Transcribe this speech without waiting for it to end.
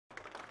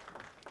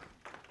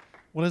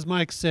Well, as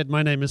Mike said,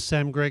 my name is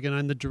Sam Gregg, and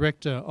I'm the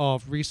Director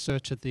of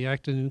Research at the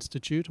Acton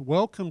Institute.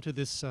 Welcome to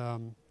this,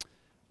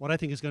 what I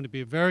think is going to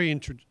be a very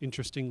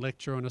interesting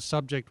lecture on a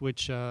subject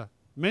which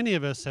many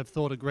of us have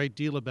thought a great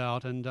deal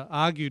about and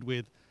argued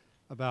with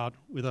a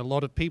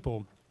lot of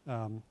people.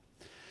 And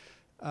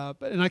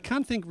I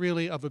can't think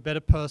really of a better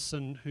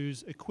person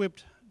who's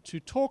equipped to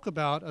talk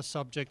about a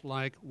subject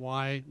like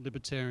why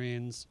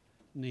libertarians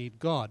need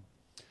God.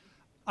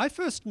 I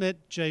first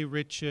met Jay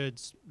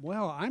Richards,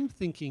 well, I'm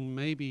thinking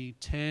maybe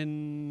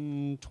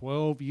 10,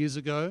 12 years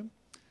ago,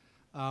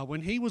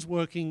 when he was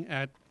working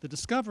at the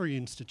Discovery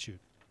Institute.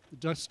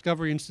 The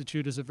Discovery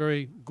Institute is a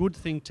very good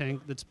think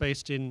tank that's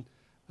based in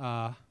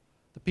the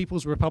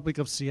People's Republic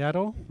of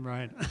Seattle,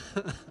 right?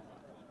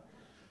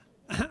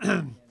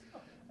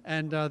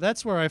 And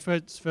that's where I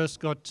first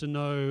got to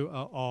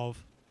know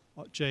of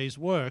Jay's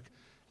work.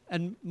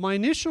 And my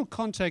initial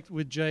contact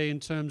with Jay in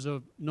terms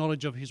of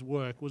knowledge of his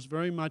work was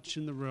very much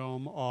in the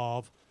realm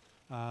of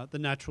the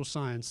natural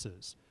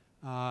sciences.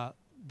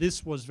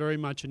 This was very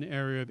much an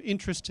area of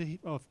interest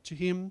to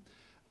him,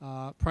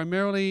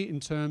 primarily in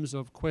terms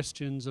of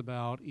questions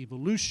about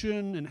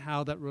evolution and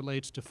how that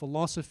relates to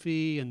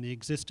philosophy and the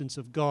existence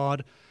of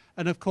God,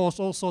 and of course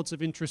all sorts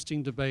of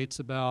interesting debates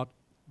about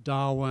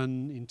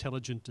Darwin,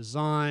 intelligent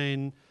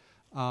design,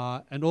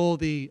 and all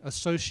the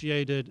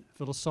associated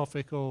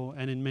philosophical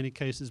and in many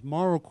cases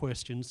moral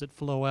questions that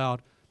flow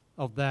out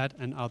of that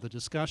and other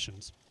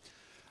discussions.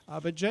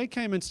 But Jay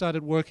came and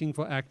started working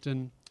for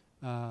Acton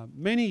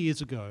many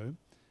years ago,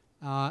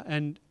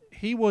 and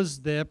he was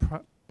there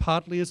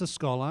partly as a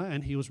scholar,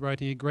 and he was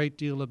writing a great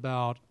deal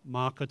about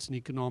markets and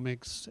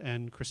economics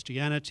and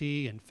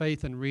Christianity and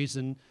faith and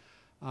reason.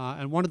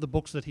 And one of the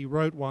books that he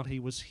wrote while he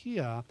was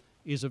here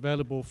is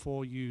available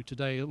for you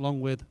today,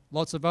 along with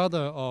lots of other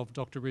of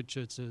Dr.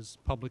 Richards'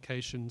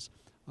 publications,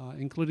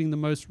 including the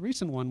most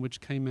recent one,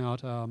 which came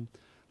out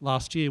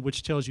last year,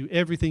 which tells you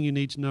everything you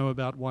need to know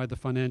about why the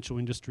financial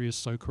industry is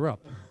so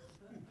corrupt.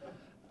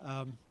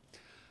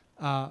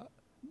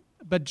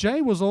 But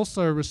Jay was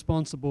also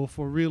responsible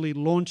for really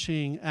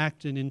launching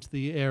Acton into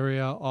the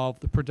area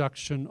of the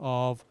production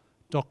of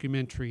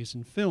documentaries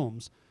and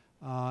films.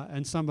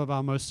 And some of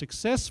our most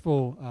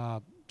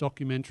successful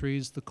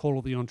documentaries, The Call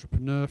of the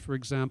Entrepreneur, for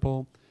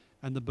example,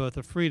 and The Birth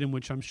of Freedom,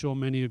 which I'm sure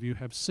many of you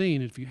have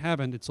seen. If you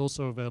haven't, it's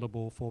also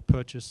available for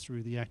purchase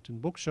through the Acton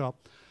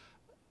Bookshop.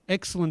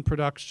 Excellent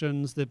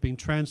productions. They've been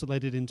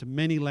translated into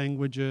many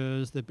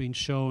languages. They've been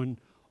shown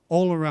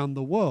all around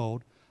the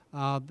world.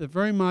 They're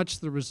very much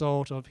the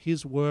result of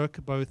his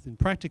work, both in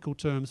practical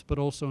terms, but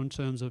also in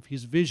terms of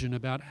his vision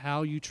about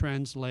how you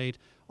translate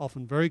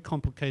often very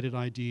complicated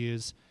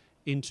ideas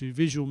into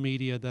visual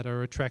media that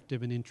are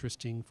attractive and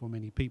interesting for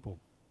many people.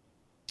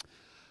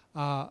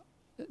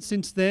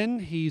 Since then,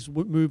 he's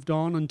moved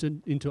on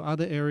into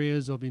other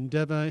areas of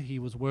endeavor. He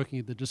was working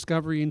at the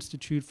Discovery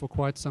Institute for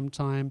quite some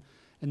time,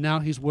 and now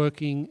he's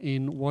working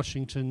in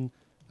Washington,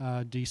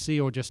 D.C.,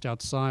 or just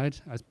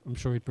outside, as I'm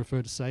sure he'd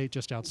prefer to say,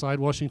 just outside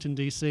Washington,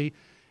 D.C.,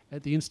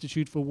 at the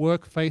Institute for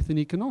Work, Faith and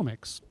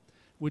Economics,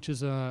 which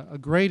is a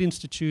great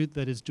institute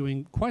that is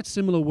doing quite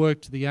similar work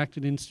to the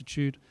Acton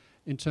Institute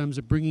in terms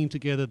of bringing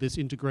together this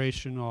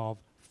integration of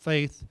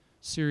faith,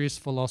 serious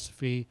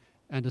philosophy,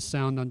 and a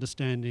sound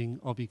understanding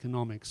of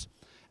economics.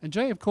 And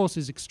Jay, of course,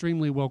 is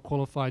extremely well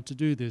qualified to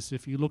do this.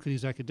 If you look at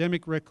his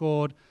academic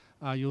record,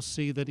 you'll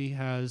see that he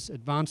has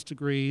advanced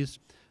degrees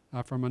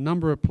from a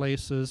number of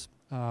places,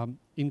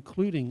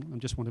 including, I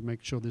just want to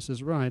make sure this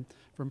is right,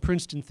 from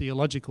Princeton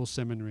Theological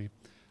Seminary.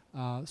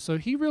 So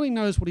he really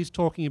knows what he's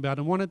talking about,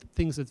 and one of the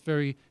things that's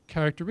very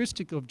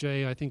characteristic of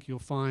Jay, I think you'll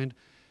find,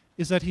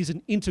 is that he's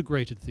an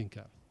integrated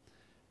thinker.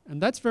 And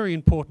that's very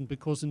important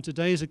because in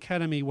today's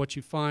academy, what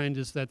you find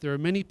is that there are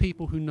many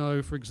people who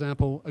know, for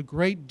example, a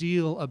great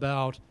deal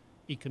about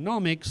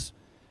economics,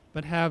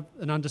 but have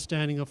an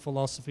understanding of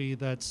philosophy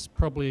that's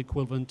probably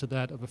equivalent to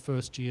that of a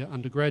first-year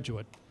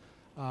undergraduate.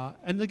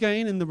 And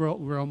again, in the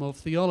realm of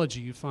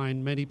theology, you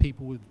find many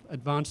people with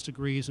advanced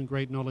degrees and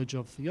great knowledge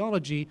of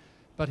theology,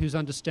 but whose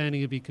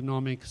understanding of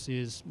economics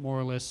is more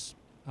or less,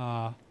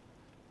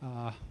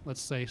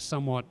 let's say,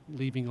 somewhat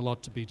leaving a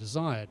lot to be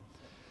desired.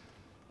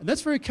 And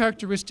that's very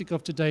characteristic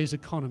of today's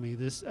economy,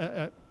 this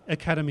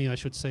academy, I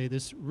should say,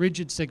 this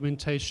rigid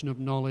segmentation of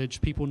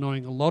knowledge, people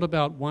knowing a lot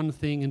about one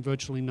thing and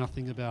virtually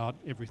nothing about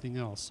everything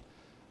else.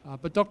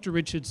 But Dr.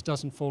 Richards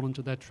doesn't fall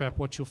into that trap.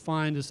 What you'll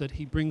find is that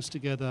he brings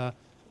together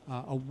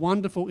a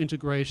wonderful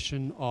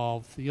integration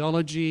of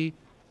theology,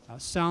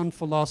 sound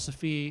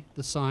philosophy,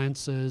 the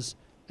sciences,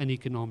 and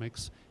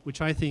economics,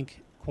 which I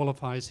think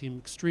qualifies him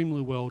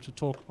extremely well to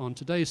talk on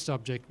today's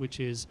subject,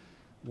 which is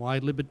why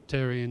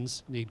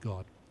libertarians need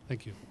God.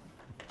 Thank you.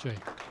 Jay.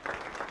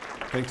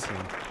 Thanks,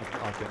 Sam.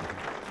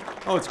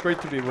 Oh, it's great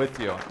to be with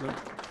you.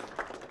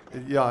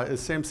 Yeah,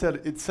 as Sam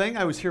said, it's saying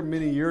I was here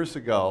many years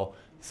ago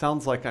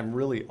sounds like I'm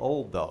really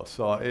old, though.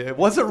 So it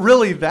wasn't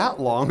really that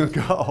long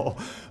ago.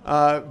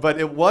 But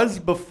it was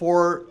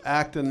before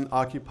Acton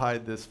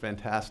occupied this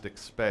fantastic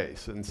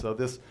space. And so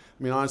this,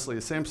 I mean, honestly,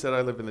 as Sam said,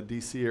 I live in the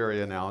D.C.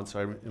 area now. And so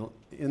I'm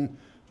in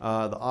the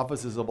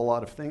offices of a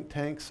lot of think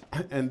tanks.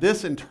 And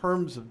this, in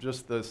terms of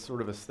just the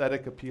sort of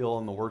aesthetic appeal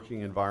and the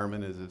working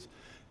environment,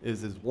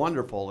 is as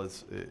wonderful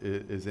as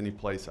any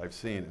place I've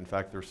seen. In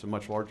fact, there's some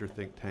much larger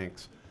think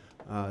tanks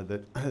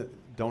that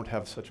don't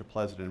have such a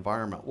pleasant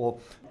environment. Well,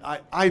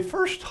 I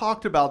first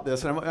talked about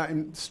this, and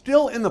I'm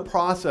still in the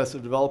process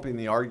of developing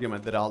the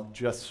argument that I'll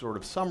just sort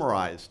of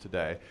summarize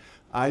today.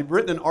 I've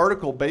written an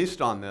article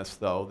based on this,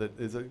 though, that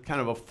is a kind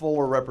of a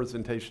fuller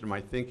representation of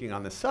my thinking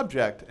on the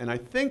subject, and I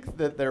think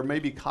that there may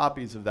be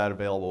copies of that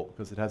available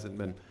because it hasn't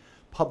been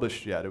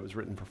published yet. It was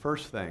written for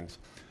First Things.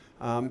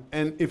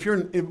 And if you're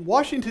in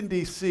Washington,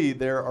 D.C.,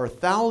 there are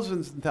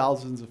thousands and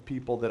thousands of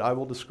people that I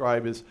will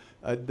describe as,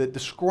 that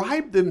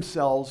describe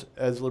themselves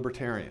as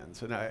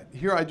libertarians. And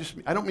here I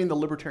don't mean the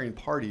Libertarian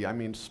Party, I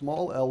mean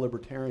small L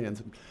libertarians.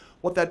 And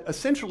what that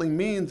essentially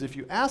means, if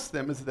you ask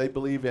them, is that they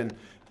believe in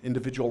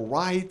individual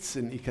rights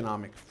and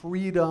economic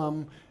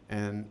freedom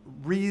and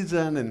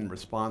reason and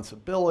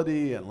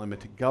responsibility and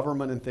limited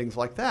government and things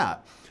like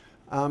that.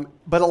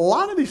 But a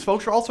lot of these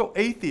folks are also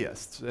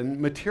atheists and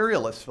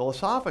materialists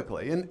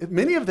philosophically. And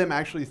many of them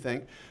actually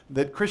think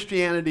that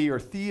Christianity or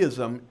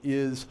theism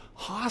is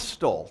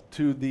hostile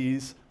to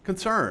these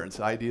concerns,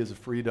 ideas of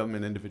freedom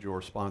and individual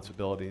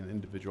responsibility and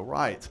individual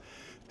rights.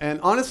 And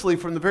honestly,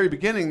 from the very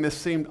beginning, this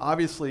seemed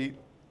obviously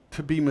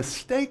to be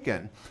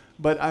mistaken.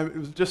 But I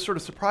was just sort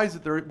of surprised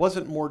that there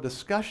wasn't more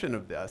discussion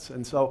of this.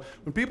 And so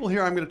when people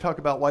hear I'm going to talk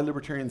about why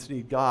libertarians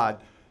need God,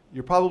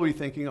 you're probably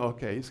thinking,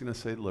 okay, he's going to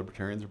say the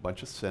libertarians are a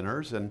bunch of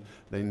sinners and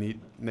they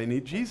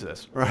need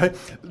Jesus, right?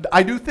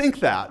 I do think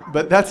that,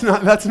 but that's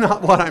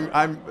not what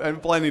I'm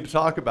planning to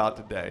talk about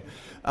today.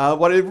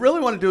 What I really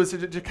want to do is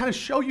to kind of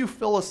show you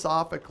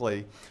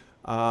philosophically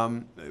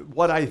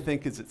what I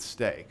think is at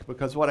stake,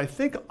 because what I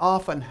think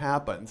often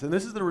happens, and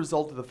this is the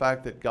result of the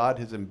fact that God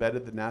has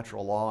embedded the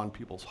natural law in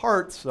people's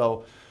hearts,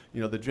 so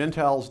the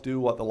Gentiles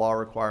do what the law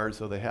requires,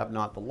 so they have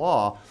not the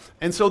law.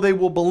 And so they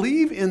will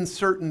believe in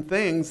certain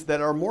things that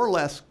are more or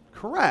less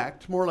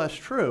correct, more or less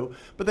true,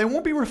 but they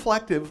won't be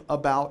reflective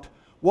about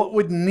what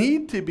would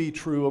need to be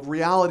true of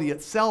reality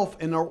itself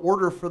in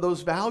order for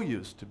those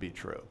values to be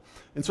true.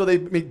 And so they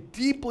may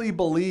deeply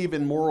believe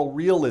in moral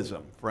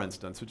realism, for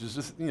instance, which is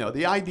just,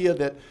 the idea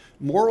that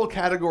moral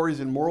categories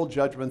and moral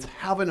judgments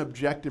have an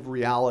objective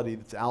reality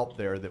that's out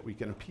there that we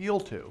can appeal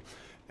to.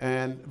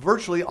 And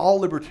virtually all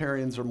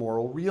libertarians are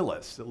moral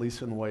realists, at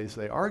least in the ways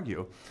they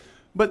argue.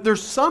 But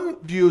there's some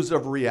views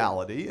of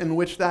reality in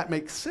which that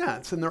makes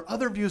sense, and there are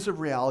other views of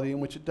reality in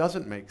which it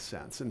doesn't make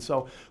sense. And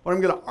so what I'm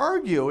going to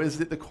argue is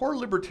that the core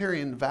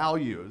libertarian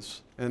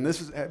values, and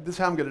this is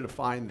how I'm going to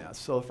define this.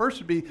 So the first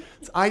would be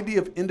this idea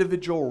of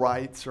individual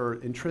rights or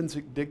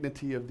intrinsic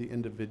dignity of the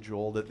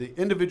individual, that the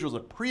individual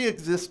is a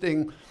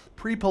pre-existing,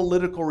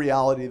 pre-political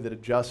reality that a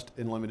just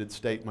and limited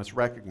state must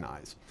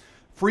recognize.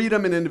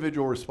 Freedom and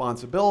individual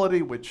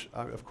responsibility, which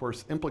of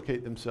course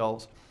implicate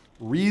themselves.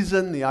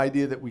 Reason, the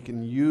idea that we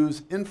can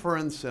use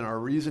inference and our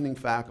reasoning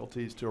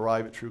faculties to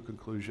arrive at true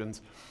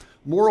conclusions.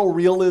 Moral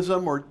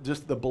realism, or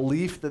just the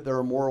belief that there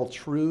are moral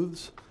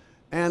truths.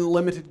 And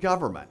limited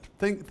government.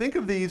 Think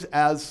of these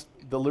as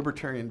the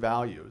libertarian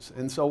values.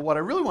 And so what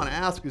I really want to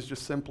ask is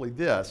just simply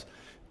this.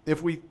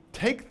 If we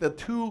take the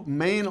two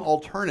main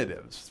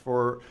alternatives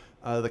for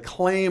the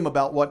claim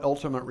about what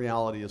ultimate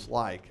reality is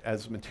like,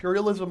 as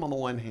materialism on the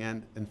one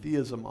hand and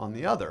theism on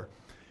the other,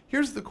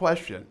 here's the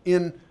question.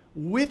 In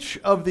which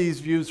of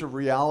these views of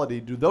reality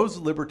do those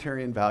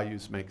libertarian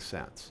values make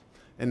sense?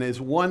 And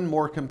is one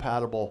more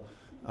compatible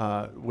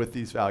with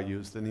these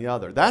values than the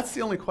other? That's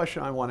the only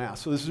question I want to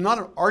ask. So this is not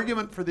an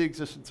argument for the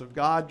existence of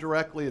God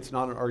directly. It's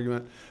not an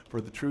argument for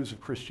the truths of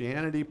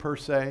Christianity per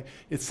se.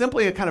 It's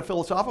simply a kind of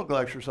philosophical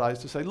exercise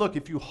to say, look,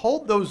 if you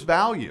hold those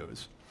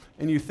values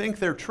and you think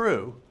they're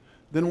true,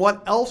 then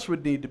what else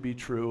would need to be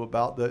true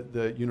about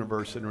the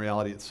universe and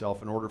reality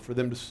itself in order for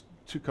them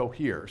to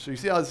cohere? So you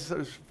see how there's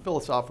a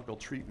philosophical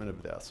treatment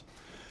of this.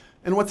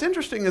 And what's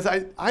interesting is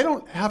I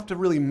don't have to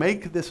really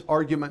make this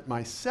argument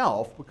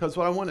myself, because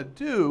what I want to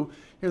do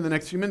here in the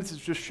next few minutes is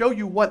just show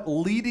you what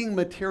leading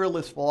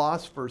materialist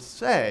philosophers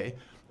say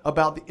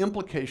about the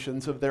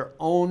implications of their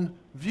own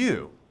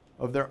view,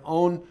 of their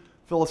own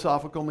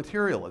philosophical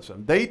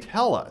materialism. They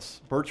tell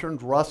us,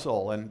 Bertrand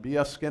Russell and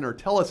B.F. Skinner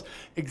tell us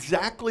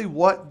exactly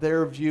what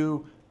their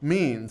view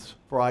means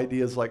for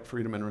ideas like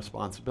freedom and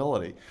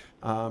responsibility.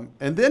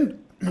 And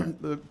then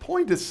the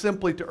point is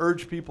simply to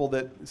urge people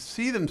that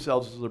see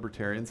themselves as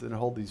libertarians and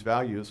hold these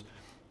values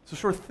to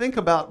sort of think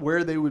about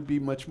where they would be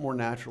much more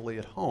naturally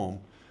at home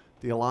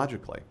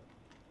theologically.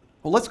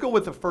 Well, let's go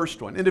with the first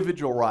one,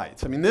 individual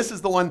rights. I mean, this is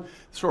the one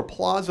sort of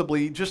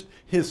plausibly, just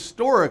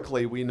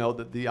historically, we know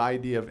that the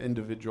idea of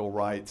individual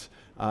rights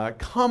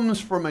comes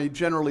from a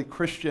generally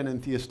Christian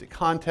and theistic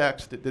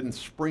context. It didn't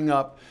spring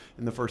up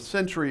in the first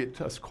century.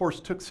 It, of course,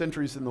 took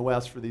centuries in the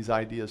West for these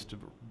ideas to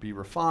be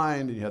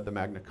refined. And you had the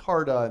Magna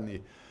Carta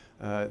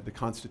and the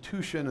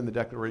Constitution and the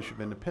Declaration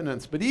of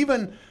Independence. But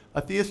even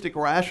a theistic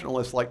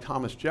rationalist like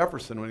Thomas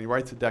Jefferson, when he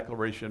writes the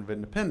Declaration of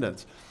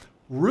Independence,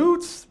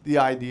 roots the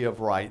idea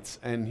of rights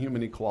and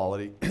human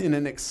equality in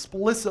an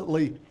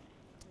explicitly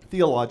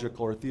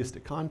theological or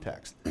theistic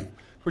context. Of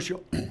course,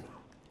 you'll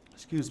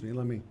excuse me,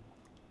 let me,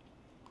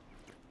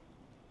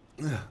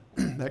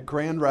 that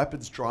Grand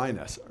Rapids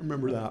dryness, I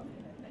remember that.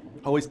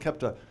 I always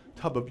kept a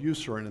tub of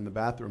Eucerin in the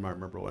bathroom, I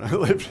remember, when I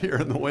lived here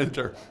in the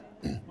winter.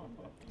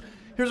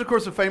 Here's, of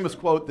course, a famous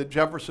quote that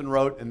Jefferson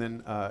wrote and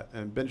then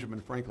and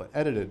Benjamin Franklin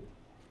edited.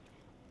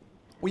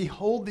 We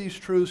hold these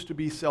truths to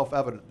be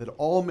self-evident, that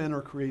all men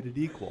are created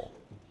equal,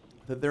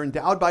 that they're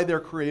endowed by their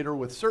Creator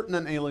with certain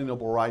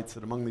unalienable rights,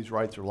 that among these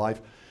rights are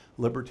life,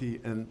 liberty,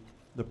 and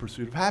the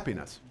pursuit of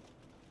happiness.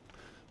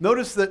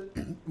 Notice that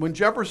when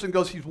Jefferson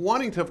goes, he's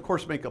wanting to, of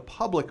course, make a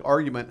public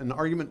argument, an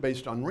argument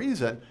based on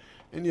reason,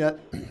 and yet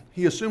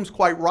he assumes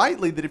quite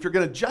rightly that if you're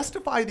going to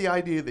justify the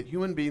idea that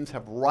human beings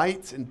have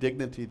rights and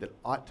dignity that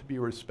ought to be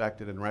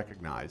respected and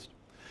recognized,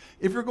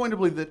 if you're going to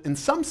believe that in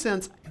some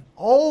sense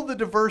all the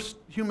diverse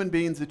human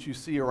beings that you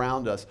see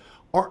around us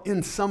are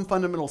in some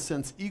fundamental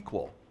sense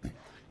equal,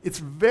 it's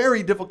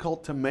very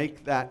difficult to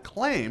make that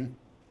claim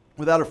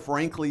without a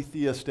frankly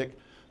theistic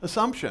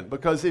assumption.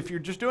 Because if you're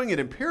just doing it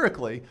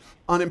empirically,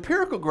 on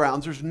empirical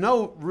grounds, there's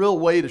no real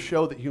way to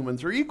show that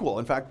humans are equal.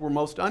 In fact, we're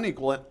most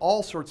unequal in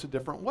all sorts of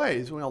different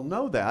ways. We all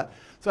know that.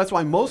 So that's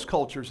why most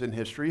cultures in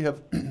history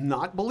have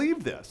not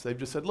believed this. They've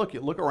just said, look, you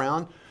look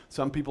around,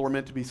 some people are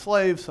meant to be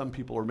slaves, some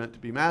people are meant to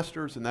be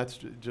masters, and that's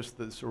just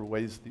the sort of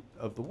ways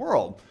of the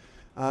world.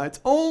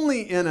 It's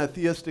only in a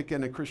theistic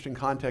and a Christian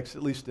context,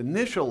 at least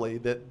initially,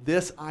 that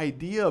this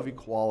idea of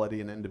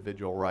equality and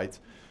individual rights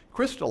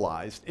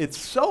crystallized. It's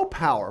so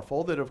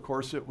powerful that, of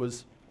course, it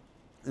was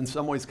in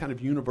some ways kind of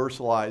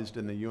universalized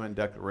in the UN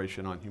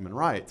Declaration on Human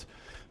Rights.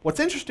 What's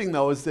interesting,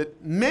 though, is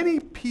that many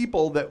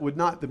people that would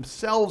not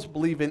themselves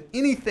believe in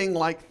anything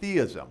like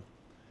theism,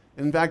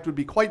 in fact would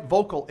be quite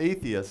vocal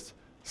atheists,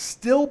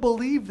 still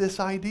believe this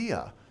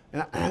idea.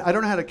 And I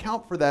don't know how to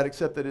account for that,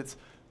 except that it's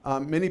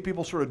many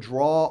people sort of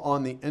draw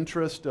on the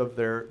interest of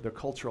their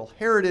cultural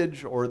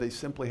heritage, or they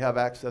simply have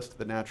access to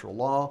the natural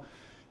law.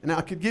 And now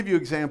I could give you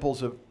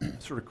examples of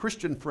sort of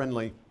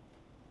Christian-friendly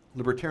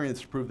libertarians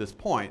to prove this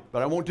point,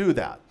 but I won't do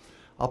that.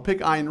 I'll pick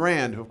Ayn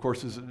Rand, who of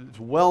course is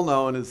well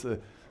known as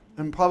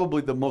and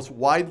probably the most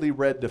widely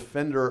read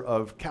defender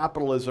of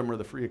capitalism or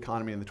the free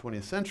economy in the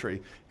 20th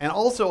century, and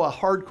also a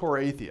hardcore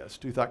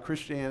atheist who thought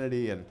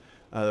Christianity and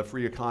the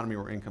free economy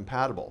were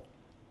incompatible.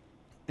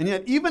 And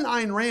yet even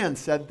Ayn Rand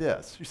said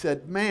this. She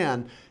said,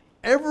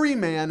 every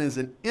man is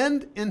an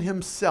end in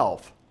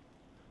himself,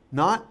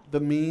 not the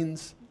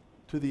means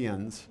to the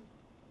ends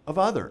of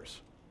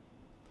others.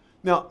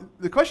 Now,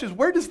 the question is,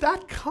 where does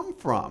that come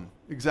from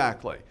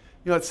exactly?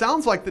 You know, it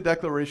sounds like the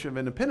Declaration of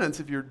Independence.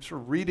 If you're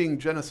sort of reading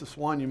Genesis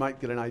 1, you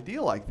might get an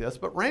idea like this,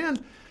 but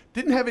Rand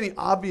didn't have any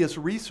obvious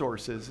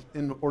resources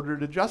in order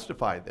to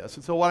justify this.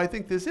 And so what I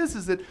think this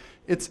is that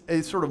it's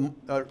a sort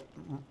of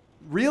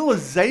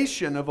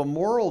realization of a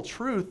moral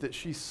truth that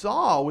she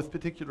saw with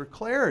particular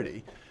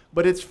clarity,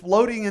 but it's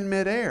floating in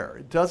midair.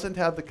 It doesn't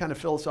have the kind of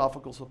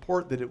philosophical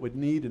support that it would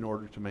need in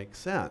order to make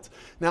sense.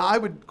 Now, I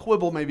would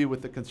quibble maybe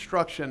with the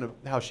construction of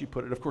how she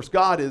put it. Of course,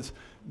 God is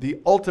the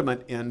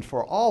ultimate end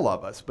for all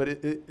of us,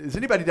 but does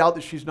anybody doubt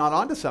that she's not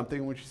onto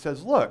something when she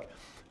says, look,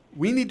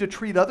 we need to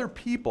treat other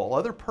people,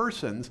 other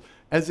persons,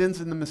 as ends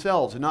in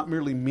themselves and not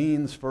merely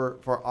means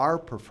for our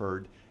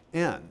preferred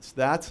ends.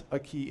 That's a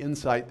key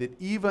insight that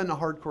even a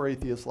hardcore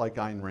atheist like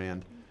Ayn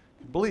Rand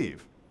can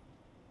believe.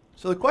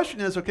 So the question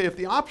is, okay, if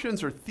the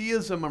options are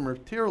theism or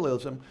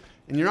materialism,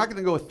 and you're not going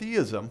to go with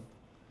theism,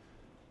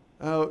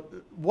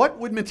 what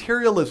would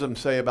materialism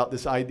say about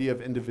this idea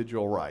of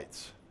individual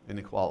rights and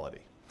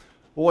equality?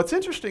 Well, what's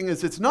interesting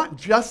is it's not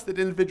just that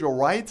individual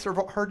rights are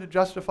hard to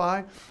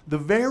justify. The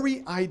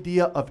very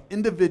idea of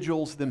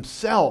individuals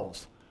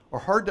themselves are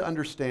hard to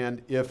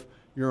understand if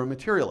you're a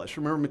materialist.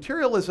 Remember,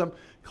 materialism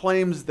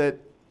claims that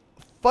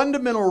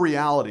fundamental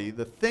reality,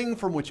 the thing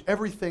from which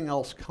everything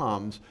else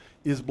comes,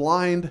 is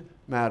blind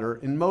matter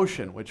in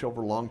motion, which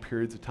over long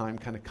periods of time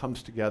kind of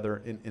comes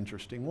together in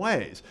interesting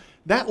ways.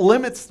 That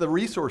limits the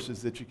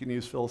resources that you can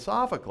use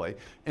philosophically,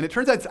 and it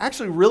turns out it's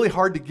actually really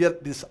hard to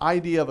get this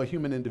idea of a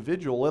human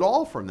individual at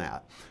all from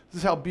that. This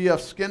is how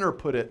B.F. Skinner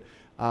put it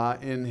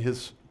in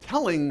his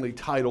tellingly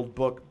titled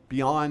book,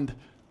 Beyond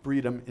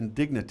Freedom and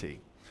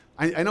Dignity.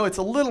 I know it's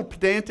a little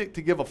pedantic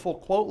to give a full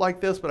quote like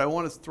this, but I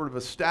want to sort of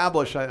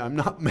establish I'm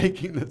not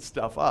making this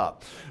stuff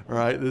up. All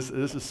right, this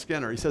is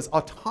Skinner. He says,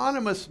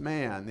 autonomous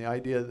man, the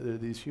idea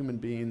that these human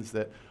beings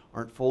that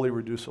aren't fully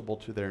reducible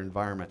to their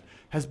environment,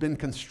 has been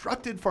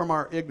constructed from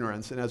our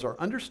ignorance, and as our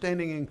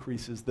understanding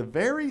increases, the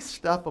very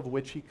stuff of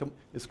which he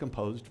is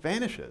composed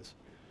vanishes.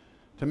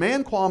 To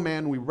man qua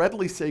man, we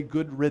readily say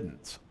good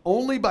riddance.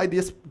 Only by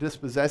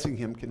dispossessing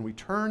him can we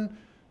turn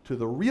to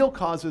the real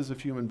causes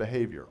of human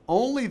behavior.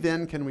 Only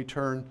then can we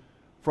turn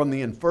from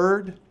the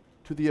inferred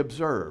to the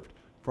observed,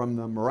 from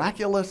the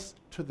miraculous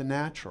to the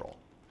natural,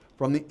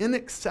 from the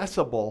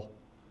inaccessible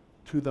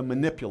to the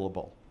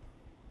manipulable.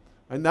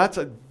 And that's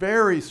a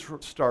very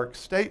stark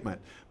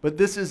statement. But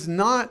this is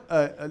not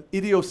an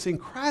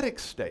idiosyncratic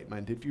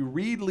statement. If you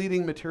read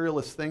leading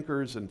materialist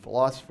thinkers and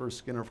philosophers,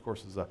 Skinner, of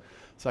course, is a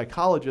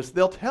psychologist,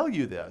 they'll tell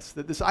you this,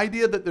 that this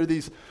idea that there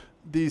are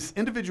these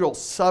individual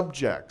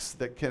subjects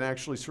that can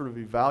actually sort of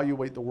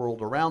evaluate the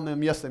world around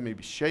them. Yes, they may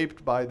be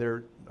shaped by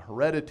their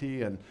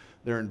heredity and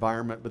their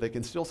environment, but they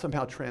can still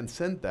somehow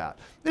transcend that.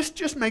 This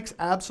just makes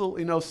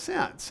absolutely no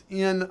sense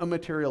in a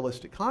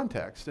materialistic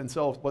context. And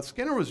so what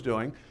Skinner was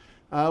doing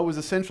was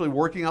essentially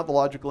working out the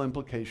logical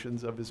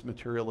implications of his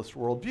materialist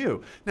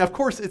worldview. Now, of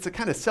course, it's a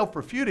kind of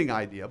self-refuting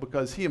idea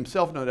because he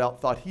himself, no doubt,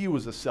 thought he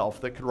was a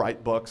self that could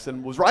write books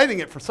and was writing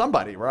it for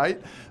somebody,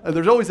 right?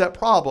 There's always that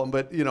problem,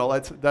 but you know,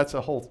 that's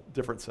a whole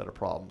different set of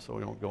problems, so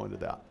we won't go into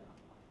that.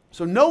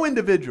 So no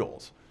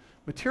individuals.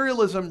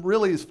 Materialism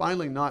really is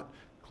finally not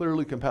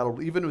clearly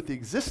compatible even with the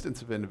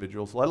existence of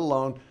individuals, let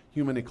alone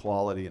human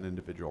equality and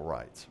individual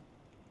rights.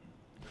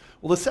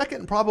 Well, the second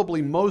and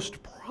probably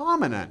most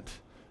prominent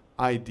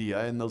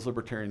idea in those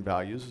libertarian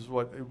values is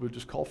what we would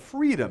just call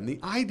freedom. The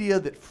idea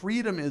that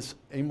freedom is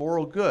a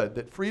moral good,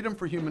 that freedom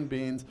for human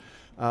beings,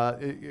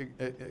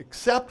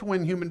 except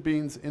when human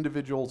beings,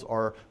 individuals,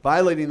 are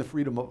violating the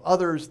freedom of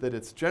others, that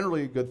it's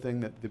generally a good thing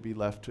that they be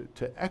left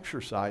to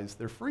exercise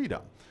their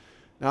freedom.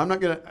 Now, I'm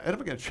not going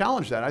to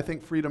challenge that. I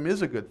think freedom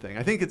is a good thing.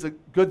 I think it's a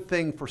good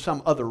thing for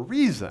some other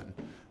reason.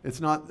 It's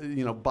not,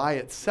 you know, by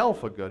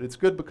itself a good. It's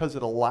good because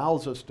it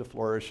allows us to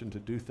flourish and to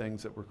do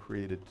things that we're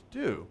created to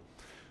do.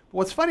 But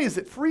what's funny is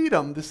that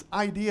freedom, this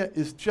idea,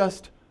 is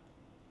just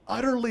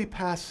utterly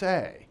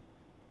passé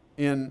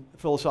in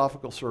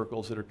philosophical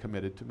circles that are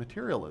committed to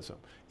materialism.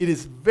 It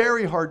is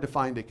very hard to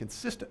find a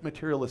consistent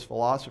materialist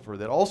philosopher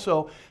that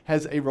also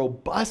has a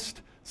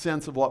robust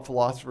sense of what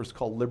philosophers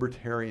call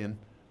libertarian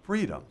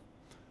freedom.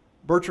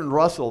 Bertrand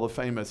Russell, the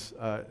famous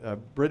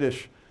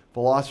British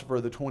philosopher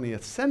of the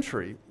 20th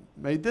century,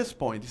 made this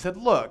point. He said,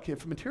 look,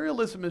 if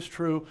materialism is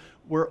true,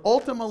 we're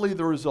ultimately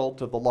the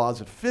result of the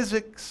laws of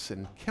physics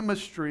and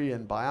chemistry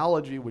and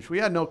biology, which we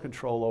had no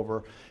control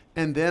over,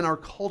 and then our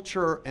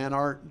culture and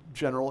our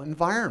general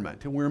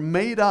environment. And we're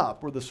made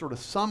up, we're the sort of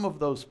sum of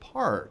those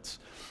parts.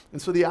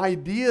 And so the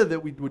idea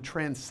that we would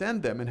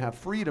transcend them and have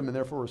freedom and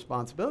therefore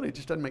responsibility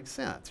just doesn't make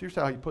sense. Here's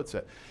how he puts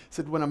it. He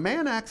said, when a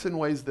man acts in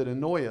ways that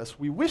annoy us,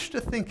 we wish to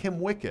think him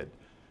wicked,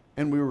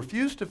 and we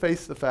refuse to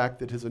face the fact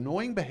that his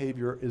annoying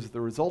behavior is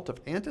the result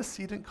of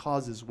antecedent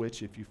causes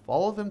which, if you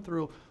follow them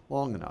through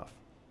long enough,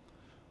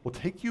 will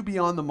take you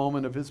beyond the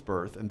moment of his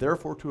birth and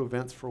therefore to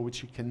events for which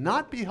he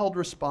cannot be held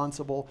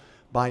responsible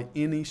by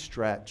any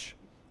stretch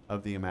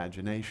of the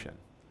imagination.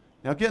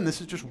 Now again,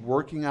 this is just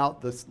working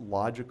out the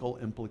logical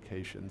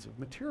implications of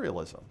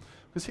materialism.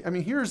 Because, I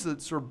mean, here's the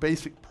sort of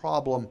basic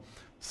problem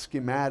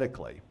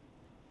schematically.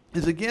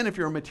 Is again, if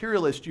you're a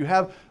materialist, you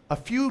have a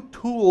few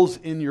tools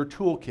in your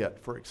toolkit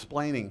for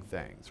explaining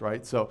things,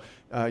 right? So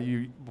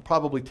you will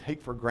probably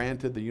take for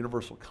granted the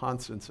universal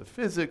constants of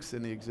physics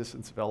and the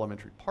existence of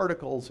elementary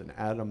particles and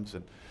atoms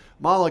and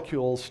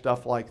molecules,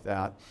 stuff like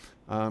that.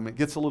 It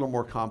gets a little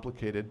more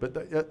complicated,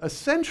 but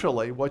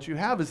essentially what you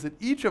have is that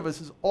each of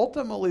us is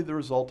ultimately the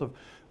result of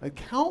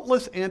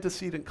countless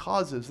antecedent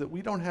causes that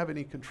we don't have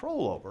any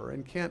control over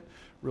and can't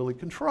really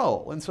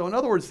control. And so in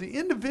other words, the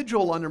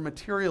individual under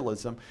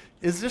materialism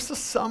is just a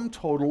sum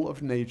total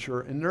of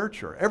nature and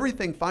nurture.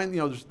 Everything, you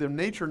know, there's the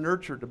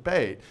nature-nurture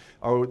debate,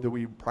 or that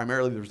we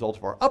primarily the result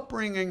of our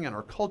upbringing and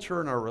our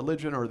culture and our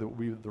religion, or that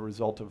we the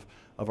result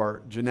of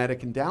our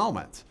genetic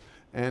endowments.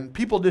 And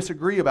people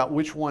disagree about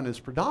which one is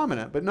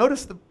predominant, but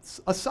notice the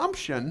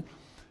assumption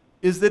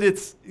is that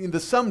it's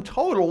the sum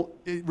total,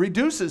 it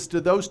reduces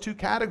to those two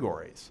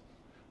categories,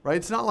 right?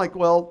 It's not like,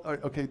 well,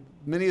 okay,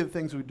 many of the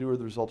things we do are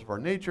the result of our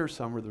nature,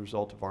 some are the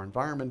result of our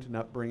environment and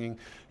upbringing,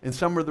 and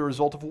some are the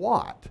result of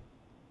what?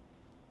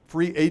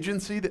 Free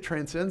agency that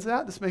transcends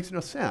that? This makes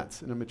no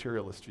sense in a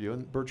materialist view,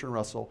 and Bertrand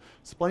Russell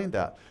explained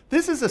that.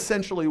 This is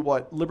essentially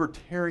what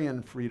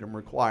libertarian freedom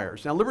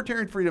requires. Now,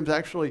 libertarian freedom is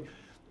actually,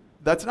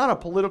 that's not a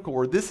political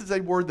word. This is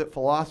a word that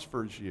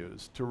philosophers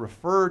use to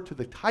refer to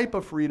the type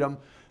of freedom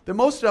that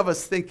most of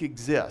us think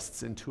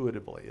exists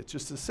intuitively. It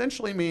just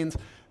essentially means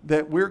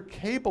that we're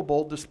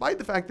capable, despite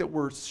the fact that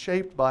we're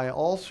shaped by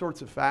all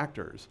sorts of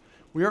factors,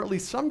 we are at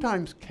least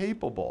sometimes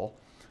capable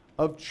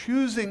of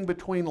choosing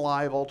between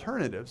live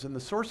alternatives. And the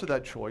source of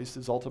that choice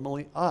is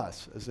ultimately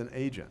us as an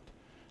agent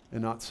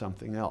and not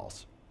something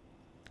else.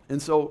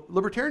 And so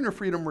libertarian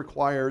freedom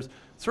requires,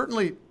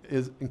 certainly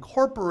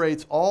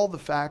incorporates all the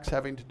facts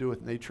having to do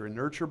with nature and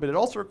nurture, but it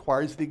also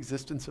requires the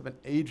existence of an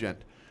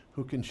agent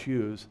who can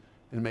choose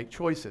and make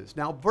choices.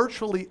 Now,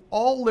 virtually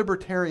all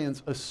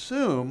libertarians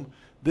assume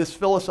this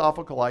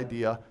philosophical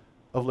idea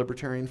of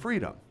libertarian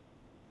freedom.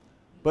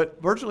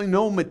 But virtually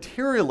no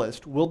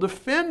materialist will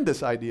defend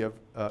this idea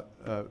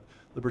of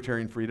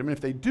libertarian freedom. And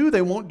if they do,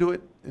 they won't do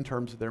it in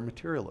terms of their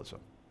materialism.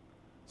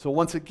 So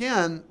once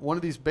again, one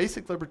of these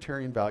basic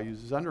libertarian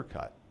values is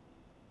undercut.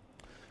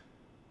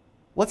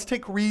 Let's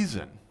take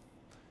reason.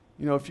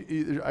 You know,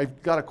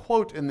 I've got a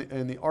quote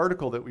in the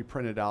article that we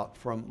printed out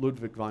from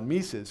Ludwig von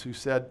Mises, who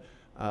said,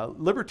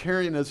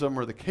 libertarianism,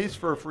 or the case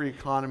for a free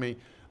economy,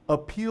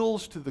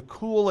 appeals to the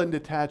cool and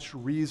detached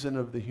reason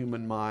of the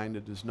human mind.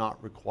 It does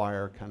not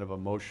require kind of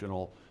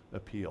emotional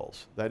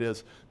appeals. That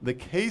is, the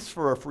case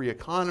for a free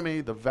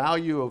economy, the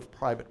value of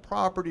private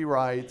property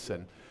rights,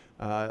 and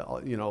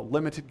you know,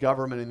 limited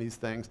government and these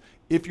things.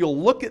 If you'll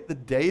look at the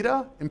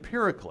data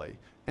empirically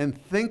and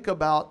think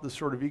about the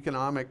sort of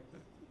economic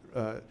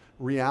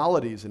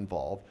realities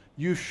involved,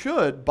 you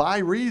should, by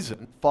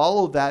reason,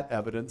 follow that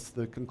evidence,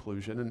 the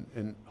conclusion,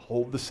 and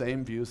hold the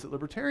same views that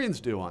libertarians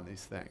do on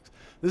these things.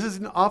 This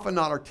is often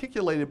not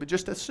articulated, but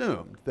just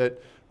assumed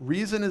that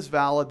reason is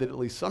valid, that at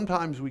least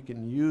sometimes we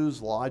can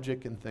use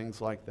logic and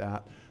things like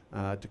that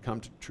to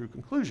come to true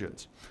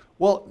conclusions.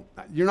 Well,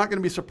 you're not going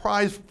to be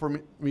surprised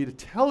for me to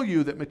tell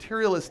you that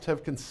materialists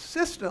have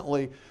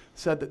consistently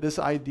said that this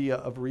idea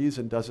of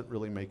reason doesn't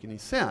really make any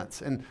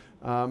sense. And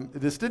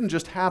this didn't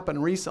just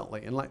happen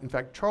recently. In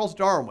fact, Charles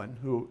Darwin,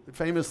 who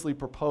famously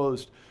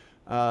proposed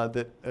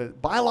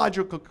that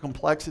biological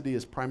complexity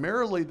is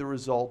primarily the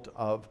result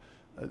of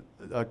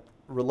a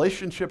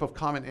relationship of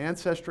common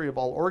ancestry of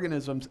all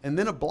organisms, and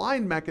then a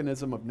blind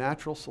mechanism of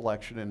natural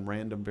selection and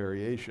random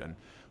variation,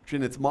 which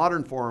in its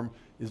modern form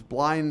is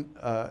blind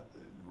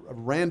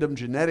random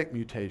genetic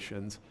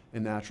mutations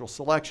in natural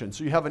selection.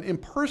 So you have an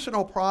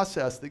impersonal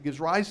process that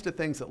gives rise to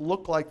things that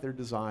look like they're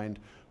designed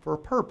for a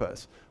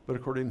purpose, but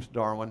according to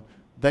Darwin,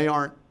 they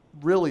aren't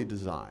really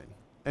designed.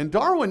 And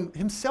Darwin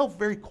himself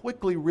very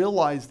quickly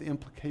realized the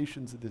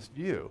implications of this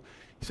view.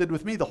 He said,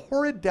 with me, the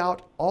horrid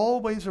doubt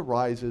always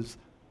arises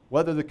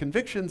whether the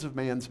convictions of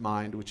man's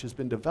mind, which has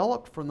been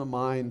developed from the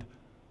mind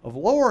of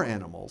lower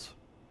animals,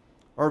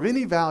 are of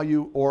any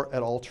value or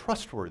at all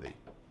trustworthy.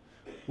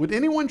 Would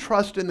anyone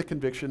trust in the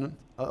conviction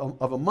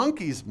of a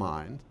monkey's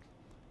mind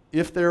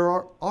if there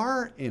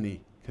are any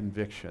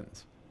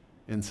convictions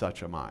in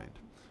such a mind?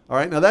 All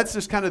right, now that's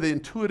just kind of the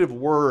intuitive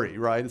worry,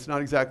 right? It's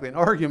not exactly an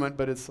argument,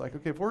 but it's like,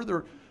 okay, if we're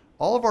there,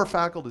 all of our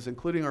faculties,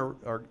 including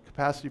our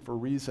capacity for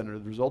reason, are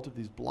the result of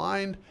these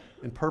blind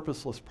and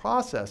purposeless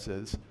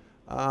processes,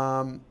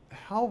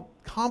 how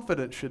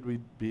confident should we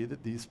be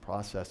that these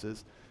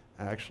processes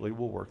actually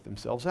will work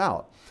themselves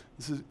out?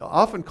 This is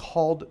often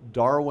called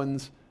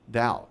Darwin's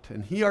doubt,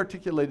 and he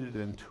articulated it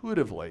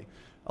intuitively.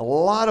 A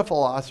lot of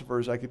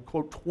philosophers, I could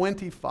quote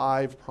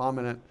 25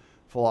 prominent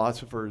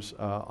philosophers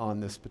on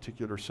this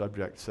particular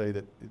subject, say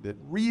that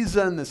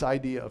reason, this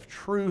idea of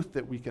truth,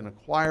 that we can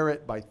acquire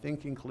it by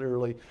thinking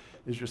clearly,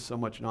 is just so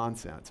much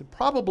nonsense. And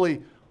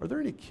probably, are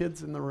there any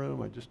kids in the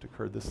room? I just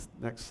occurred, this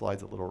next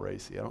slide's a little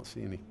racy. I don't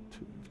see any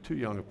too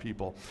young of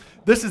people.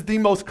 This is the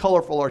most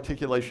colorful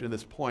articulation of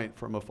this point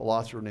from a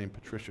philosopher named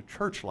Patricia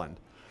Churchland,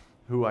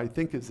 who I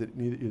think is at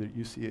either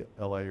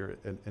UCLA or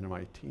at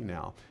MIT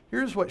now.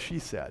 Here's what she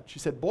said. She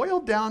said,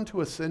 boiled down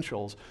to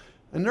essentials,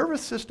 a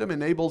nervous system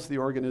enables the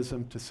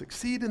organism to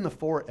succeed in the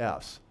 4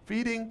 F's: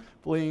 feeding,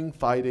 fleeing,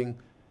 fighting,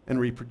 and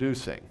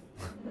reproducing.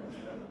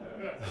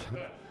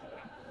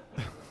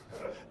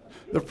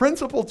 The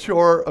principal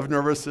chore of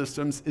nervous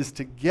systems is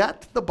to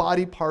get the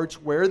body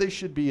parts where they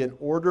should be in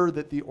order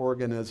that the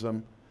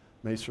organism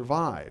may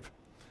survive.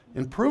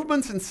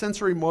 Improvements in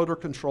sensory motor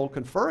control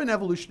confer an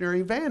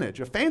evolutionary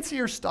advantage. A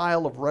fancier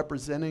style of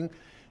representing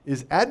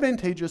is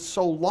advantageous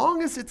so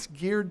long as it's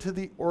geared to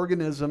the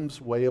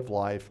organism's way of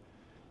life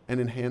and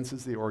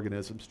enhances the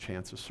organism's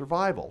chance of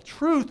survival.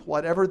 Truth,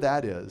 whatever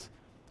that is,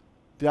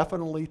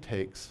 definitely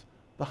takes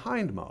the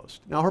hindmost.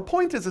 Now, her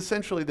point is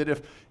essentially that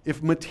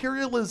if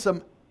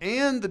materialism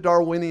and the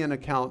Darwinian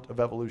account of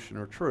evolution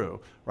are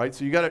true, right?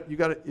 So you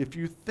gotta, if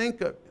you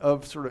think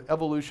of sort of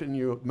evolution,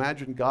 you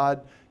imagine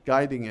God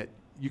guiding it.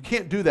 You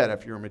can't do that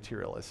if you're a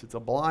materialist. It's a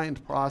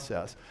blind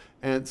process.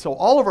 And so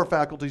all of our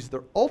faculties,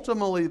 they're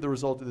ultimately the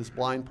result of this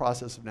blind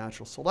process of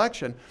natural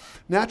selection.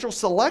 Natural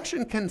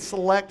selection can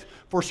select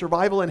for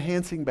survival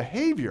enhancing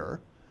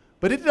behavior,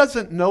 but it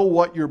doesn't know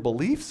what your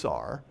beliefs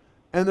are.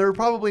 And there are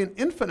probably an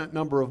infinite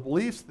number of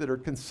beliefs that are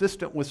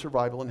consistent with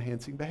survival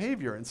enhancing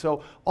behavior. And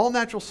so all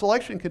natural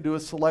selection can do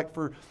is select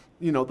for,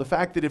 you know, the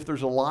fact that if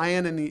there's a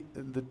lion in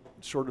the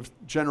sort of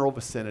general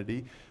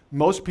vicinity,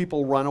 most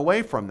people run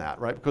away from that,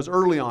 right? Because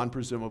early on,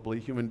 presumably,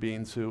 human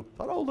beings who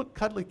thought, oh, look,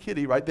 cuddly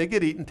kitty, right? They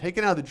get eaten,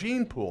 taken out of the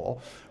gene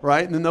pool,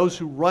 right? And then those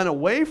who run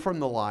away from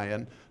the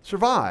lion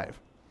survive.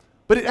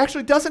 But it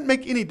actually doesn't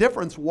make any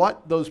difference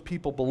what those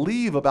people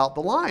believe about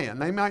the lion.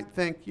 They might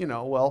think, you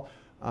know, well,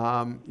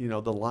 you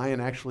know, the lion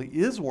actually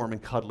is warm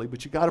and cuddly,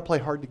 but you got to play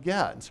hard to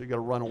get, and so you got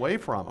to run away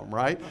from him,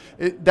 right?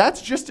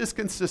 That's just as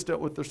consistent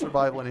with their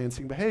survival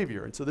enhancing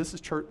behavior. And so this is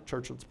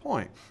Churchill's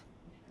point.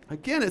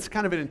 Again, it's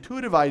kind of an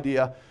intuitive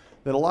idea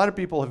that a lot of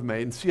people have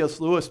made, and C.S.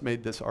 Lewis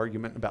made this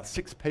argument in about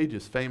 6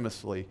 pages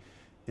famously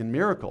in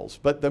Miracles.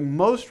 But the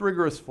most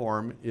rigorous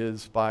form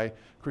is by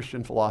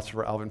Christian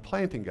philosopher Alvin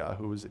Plantinga,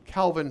 who was at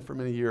Calvin for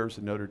many years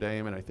in Notre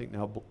Dame, and I think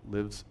now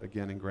lives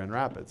again in Grand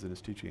Rapids and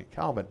is teaching at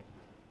Calvin.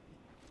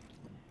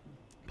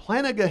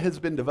 Plantinga has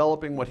been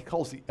developing what he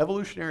calls the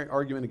evolutionary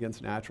argument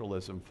against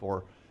naturalism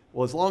for,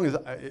 well, as long as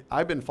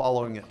I've been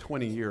following it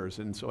 20 years.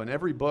 And so in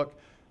every book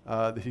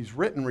that he's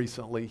written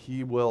recently,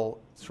 he will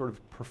sort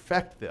of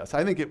perfect this.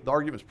 I think the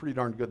argument was pretty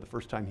darn good the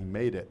first time he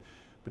made it.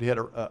 But he had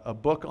a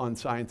book on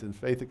science and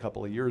faith a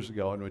couple of years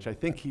ago in which I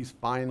think he's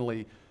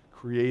finally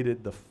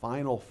created the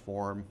final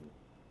form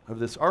of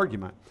this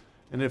argument.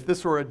 And if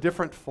this were a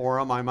different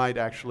forum, I might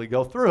actually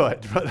go through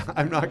it, but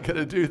I'm not going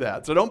to do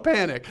that. So don't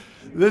panic.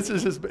 This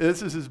is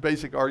his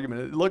basic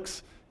argument. It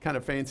looks kind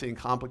of fancy and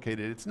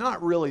complicated. It's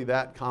not really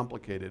that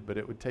complicated, but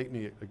it would take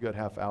me a good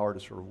half hour to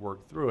sort of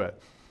work through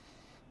it.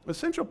 The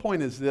essential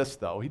point is this,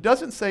 though. He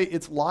doesn't say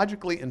it's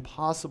logically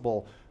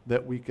impossible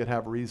that we could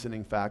have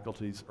reasoning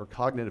faculties or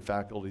cognitive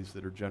faculties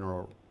that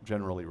are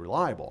generally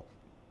reliable.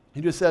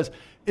 He just says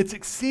it's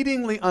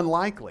exceedingly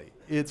unlikely.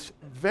 It's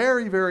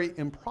very, very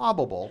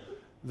improbable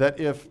that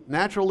if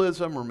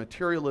naturalism or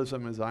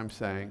materialism, as I'm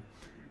saying,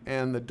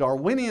 and the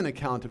Darwinian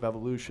account of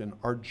evolution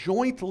are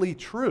jointly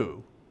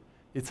true,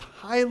 it's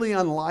highly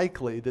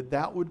unlikely that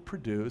that would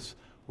produce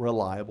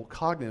reliable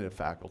cognitive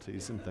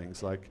faculties and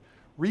things like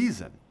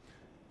reason.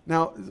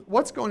 Now,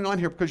 what's going on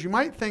here? Because you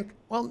might think,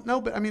 well,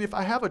 no, but I mean, if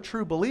I have a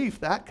true belief,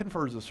 that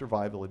confers a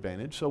survival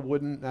advantage, so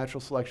wouldn't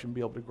natural selection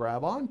be able to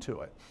grab onto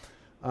it?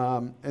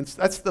 And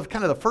that's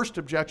kind of the first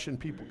objection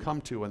people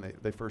come to when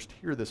they first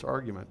hear this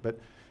argument. But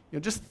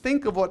just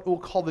think of what we'll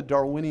call the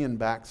Darwinian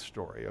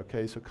backstory,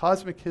 okay? So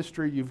cosmic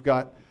history, you've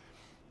got,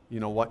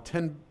 what,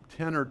 10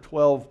 or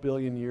 12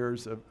 billion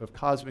years of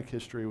cosmic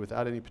history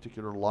without any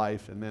particular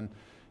life, and then,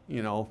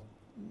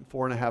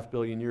 4.5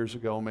 billion years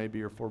ago,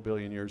 maybe, or 4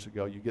 billion years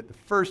ago, you get the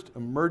first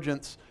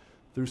emergence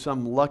through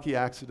some lucky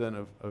accident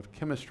of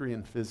chemistry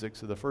and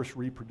physics of the first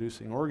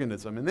reproducing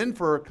organism. And then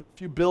for a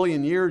few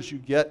billion years, you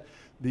get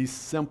these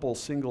simple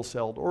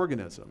single-celled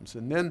organisms.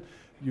 And then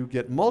you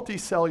get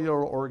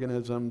multicellular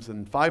organisms,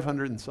 and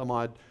 500 and some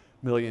odd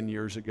million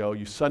years ago,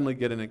 you suddenly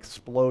get an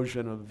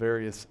explosion of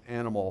various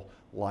animal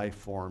life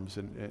forms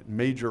and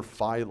major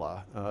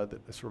phyla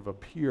that sort of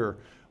appear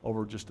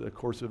over just the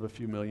course of a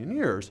few million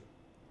years.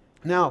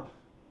 Now,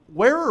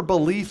 where are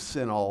beliefs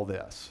in all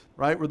this,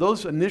 right? Were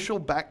those initial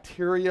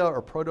bacteria or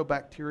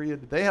protobacteria,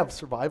 did they have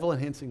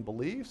survival-enhancing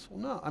beliefs? Well,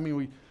 no. I mean,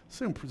 we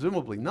assume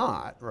presumably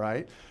not,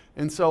 right?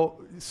 And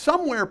so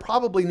somewhere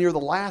probably near the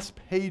last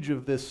page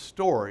of this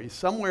story,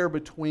 somewhere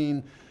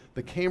between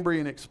the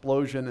Cambrian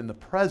explosion and the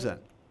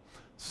present,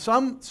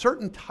 some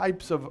certain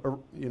types of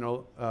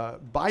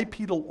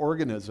bipedal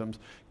organisms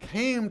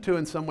came to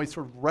in some way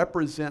sort of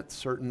represent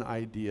certain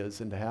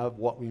ideas and to have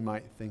what we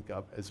might think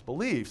of as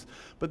beliefs.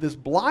 But this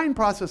blind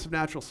process of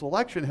natural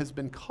selection has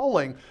been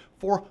culling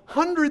for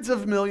hundreds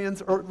of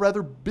millions, or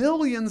rather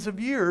billions of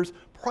years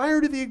prior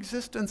to the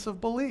existence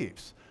of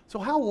beliefs. So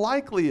how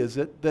likely is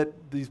it that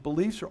these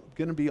beliefs are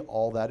going to be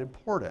all that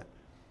important?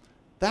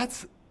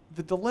 That's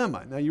the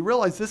dilemma. Now you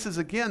realize this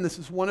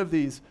is one of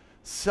these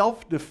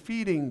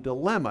self-defeating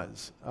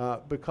dilemmas,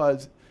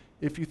 because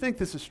if you think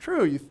this is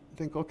true, you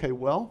think,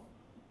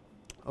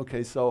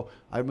 okay, so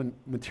I'm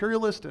a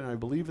materialist and I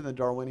believe in the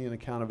Darwinian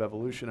account of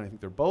evolution. I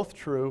think they're both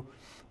true.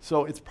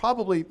 So it's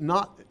probably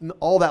not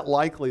all that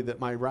likely that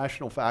my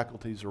rational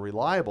faculties are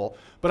reliable,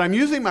 but I'm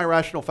using my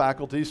rational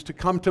faculties to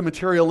come to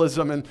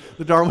materialism and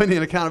the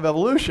Darwinian account of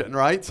evolution,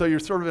 right? So you're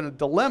sort of in a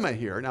dilemma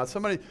here. Now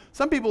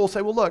some people will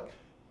say, well, look,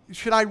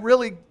 should I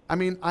really,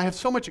 I have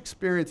so much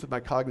experience with my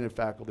cognitive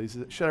faculties.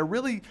 Should I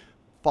really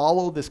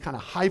follow this kind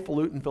of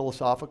highfalutin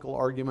philosophical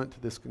argument to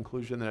this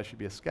conclusion that I should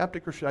be a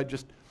skeptic, or should I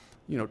just,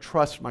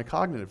 trust my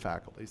cognitive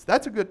faculties?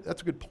 That's a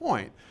good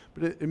point,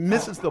 but it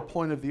misses the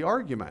point of the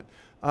argument.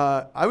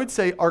 I would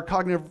say our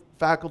cognitive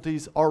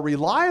faculties are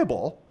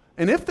reliable,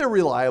 and if they're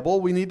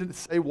reliable, we need to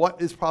say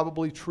what is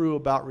probably true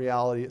about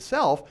reality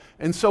itself,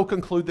 and so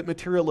conclude that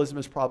materialism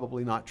is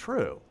probably not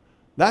true.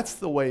 That's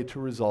the way to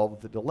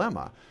resolve the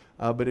dilemma.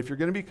 But if you're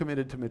going to be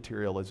committed to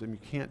materialism, you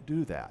can't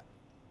do that.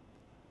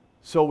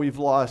 So we've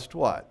lost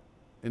what?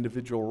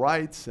 Individual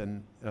rights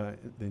and the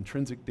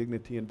intrinsic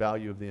dignity and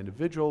value of the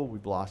individual.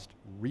 We've lost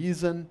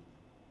reason.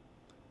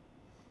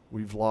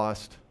 We've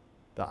lost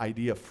the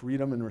idea of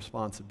freedom and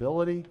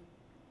responsibility.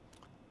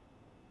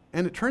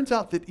 And it turns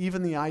out that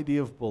even the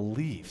idea of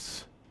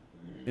beliefs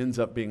ends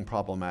up being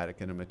problematic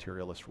in a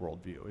materialist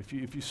worldview.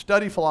 If you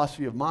study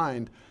philosophy of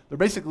mind, there are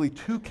basically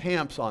two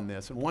camps on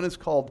this, and one is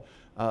called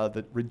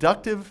the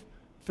reductive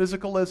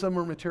physicalism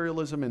or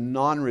materialism and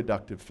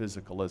non-reductive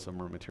physicalism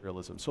or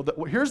materialism. So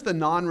here's the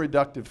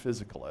non-reductive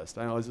physicalist.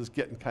 I know this is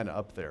getting kind of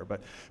up there,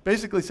 but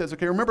basically says,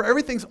 okay, remember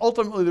everything's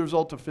ultimately the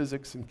result of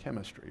physics and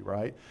chemistry,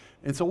 right?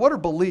 And so what are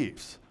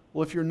beliefs?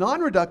 Well, if you're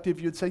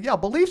non-reductive, you'd say, yeah,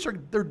 beliefs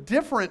they're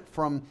different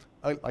from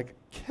like a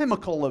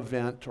chemical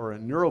event or a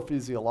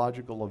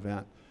neurophysiological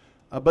event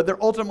but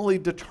they're ultimately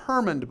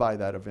determined by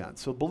that event.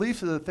 So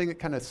beliefs are the thing that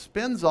kind of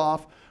spins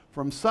off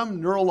from some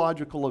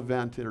neurological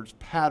event or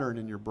pattern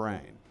in your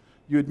brain.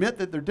 You admit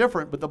that they're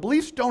different, but the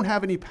beliefs don't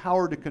have any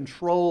power to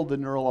control the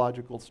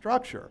neurological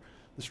structure.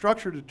 The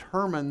structure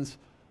determines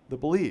the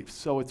beliefs,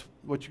 so it's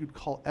what you'd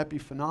call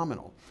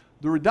epiphenomenal.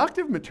 The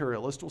reductive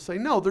materialist will say,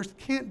 no, there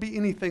can't be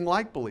anything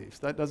like beliefs.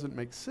 That doesn't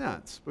make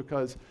sense,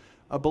 because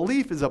a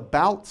belief is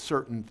about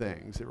certain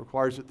things. It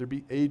requires that there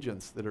be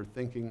agents that are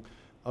thinking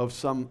of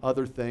some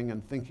other thing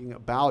and thinking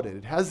about it.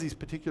 It has these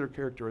particular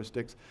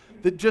characteristics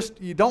that just,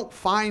 you don't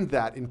find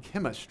that in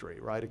chemistry,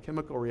 right? A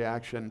chemical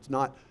reaction is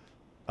not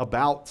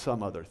about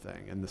some other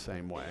thing in the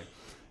same way.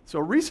 So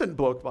a recent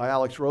book by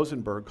Alex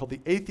Rosenberg called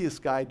The Atheist's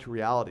Guide to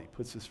Reality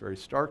puts this very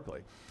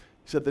starkly.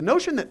 He said, the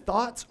notion that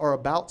thoughts are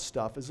about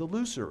stuff is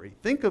illusory.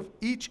 Think of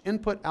each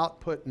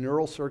input-output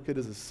neural circuit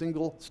as a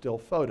single still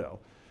photo.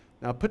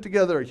 Now put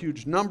together a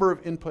huge number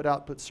of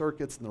input-output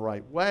circuits in the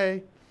right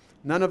way.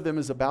 None of them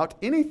is about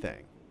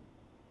anything.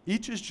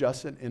 Each is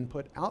just an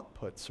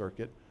input-output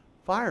circuit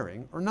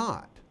firing or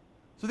not.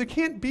 So there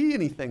can't be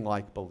anything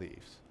like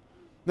beliefs.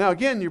 Now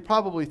again, you're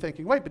probably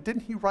thinking, wait, but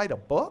didn't he write a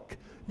book?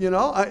 You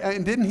know,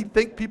 and didn't he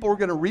think people were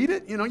going to read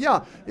it? You know,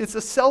 yeah, it's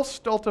a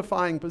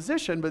self-stultifying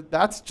position, but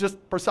that's just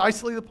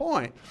precisely the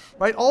point,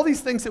 right? All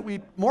these things that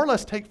we more or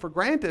less take for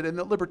granted and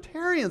that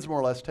libertarians more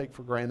or less take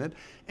for granted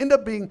end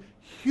up being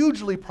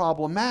hugely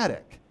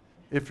problematic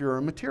if you're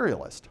a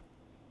materialist.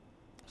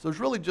 So there's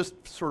really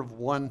just sort of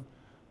one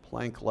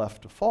plank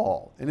left to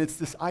fall, and it's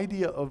this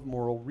idea of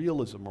moral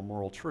realism or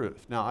moral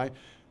truth. Now,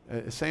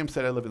 as Sam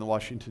said, I live in the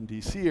Washington,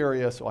 D.C.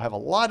 area, so I have a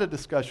lot of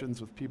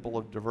discussions with people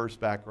of diverse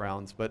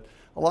backgrounds, but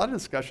a lot of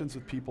discussions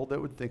with people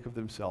that would think of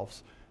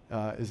themselves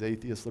as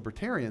atheist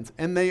libertarians.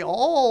 And they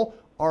all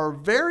are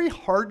very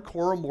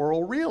hardcore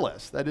moral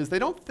realists. That is, they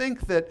don't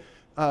think that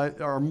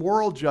our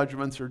moral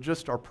judgments are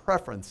just our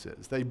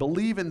preferences. They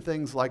believe in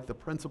things like the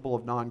principle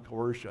of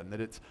non-coercion,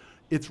 that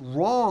it's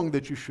wrong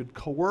that you should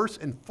coerce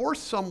and force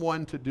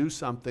someone to do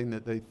something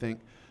that they think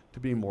to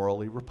be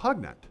morally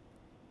repugnant.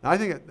 Now, I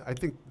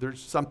think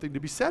there's something to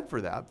be said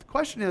for that. The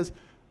question is,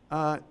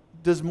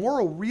 does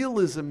moral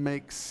realism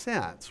make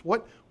sense?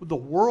 What would the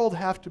world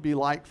have to be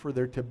like for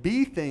there to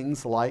be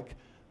things like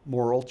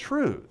moral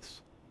truths?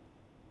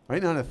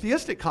 Right? Now, in a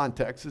theistic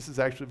context, this is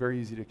actually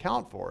very easy to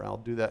account for, and I'll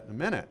do that in a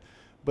minute.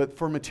 But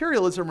for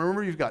materialism,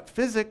 remember, you've got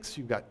physics,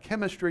 you've got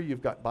chemistry,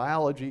 you've got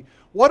biology.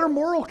 What are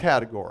moral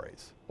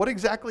categories? What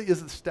exactly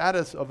is the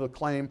status of a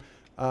claim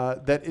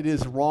that it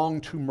is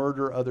wrong to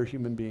murder other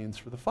human beings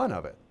for the fun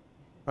of it?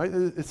 Right?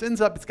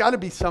 It's got to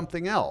be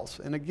something else.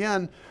 And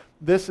again,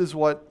 this is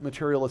what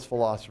materialist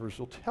philosophers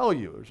will tell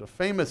you. There's a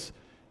famous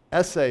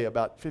essay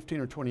about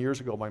 15 or 20 years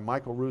ago by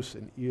Michael Roos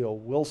and E.O.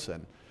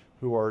 Wilson,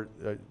 who are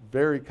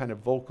very kind of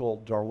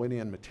vocal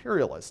Darwinian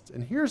materialists.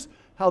 And here's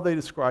how they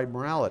describe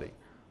morality.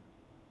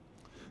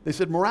 They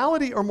said,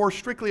 morality, or more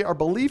strictly, our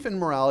belief in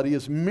morality,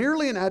 is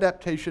merely an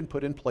adaptation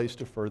put in place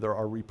to further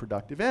our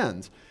reproductive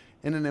ends.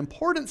 In an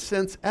important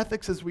sense,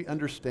 ethics as we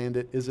understand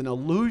it is an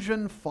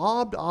illusion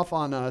fobbed off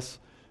on us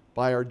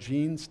by our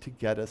genes to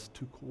get us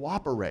to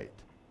cooperate.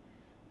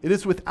 It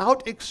is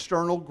without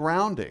external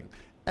grounding.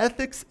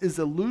 Ethics is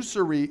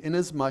illusory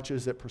inasmuch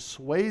as it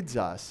persuades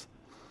us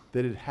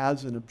that it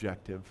has an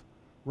objective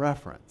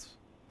reference.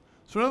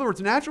 So in other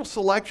words, natural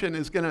selection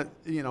is going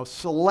to,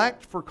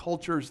 select for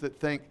cultures that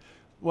think,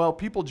 well,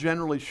 people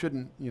generally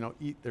shouldn't,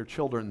 eat their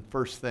children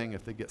first thing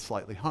if they get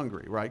slightly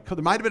hungry, right?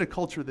 There might have been a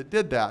culture that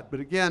did that, but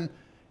again,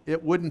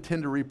 it wouldn't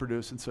tend to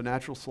reproduce, and so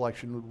natural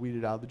selection would weed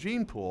it out of the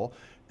gene pool.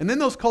 And then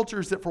those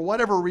cultures that, for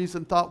whatever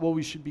reason, thought, well,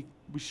 we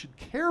should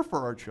care for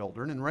our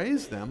children and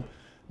raise them,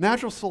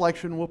 natural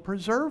selection will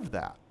preserve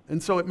that.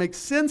 And so it makes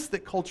sense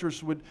that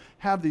cultures would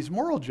have these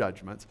moral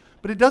judgments,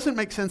 but it doesn't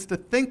make sense to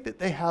think that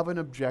they have an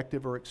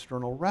objective or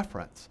external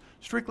reference.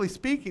 Strictly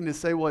speaking, to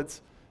say, well,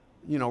 it's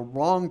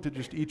wrong to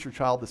just eat your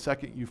child the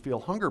second you feel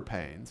hunger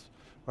pains,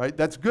 right?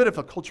 That's good if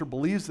a culture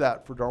believes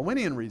that for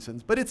Darwinian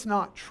reasons, but it's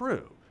not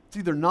true. It's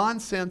either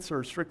nonsense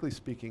or, strictly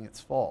speaking, it's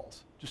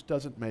false. It just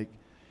doesn't make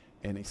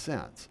any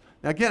sense.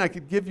 Now, again, I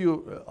could give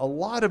you a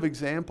lot of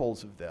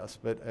examples of this,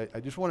 but I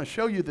just want to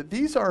show you that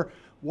these are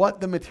what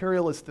the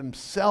materialists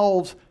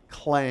themselves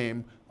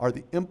claim are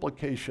the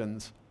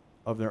implications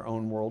of their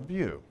own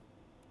worldview.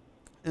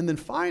 And then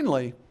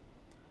finally,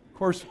 of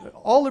course,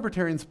 all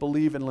libertarians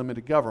believe in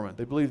limited government.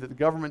 They believe that the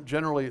government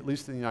generally, at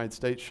least in the United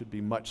States, should be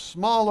much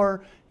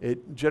smaller.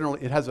 It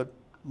has a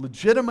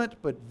legitimate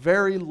but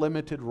very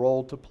limited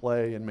role to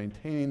play in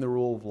maintaining the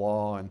rule of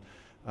law and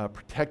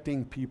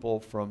protecting people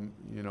from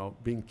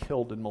being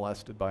killed and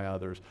molested by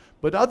others.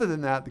 But other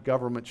than that, the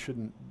government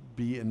shouldn't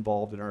be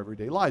involved in our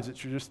everyday lives. It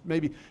should just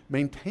maybe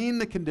maintain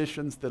the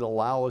conditions that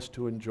allow us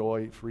to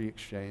enjoy free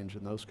exchange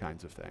and those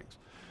kinds of things.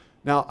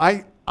 Now,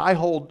 I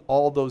hold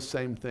all those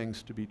same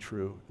things to be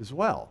true as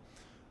well.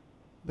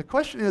 The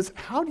question is,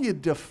 how do you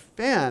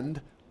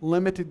defend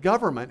limited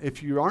government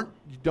if you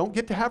don't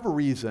get to have a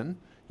reason?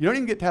 You don't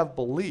even get to have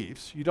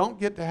beliefs. You don't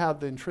get to have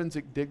the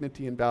intrinsic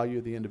dignity and value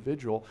of the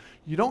individual.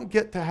 You don't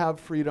get to have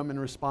freedom and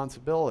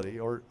responsibility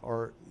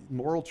or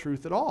moral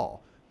truth at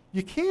all.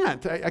 You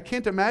can't. I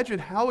can't imagine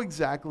how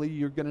exactly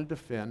you're going to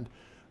defend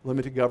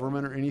limited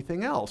government or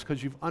anything else,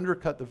 because you've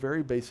undercut the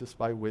very basis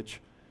by which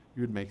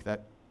you would make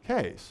that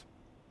case.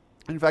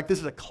 In fact, this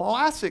is a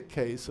classic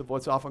case of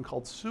what's often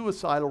called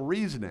suicidal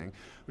reasoning,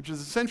 which is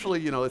essentially,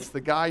 you know, it's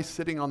the guy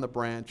sitting on the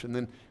branch and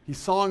then he's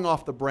sawing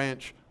off the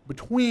branch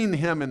between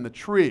him and the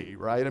tree,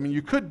 right? I mean,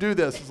 you could do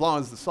this as long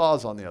as the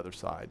saw's on the other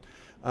side.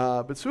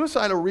 But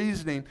suicidal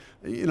reasoning,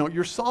 you know,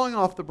 you're sawing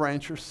off the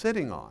branch you're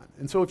sitting on.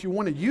 And so if you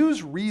want to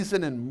use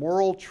reason and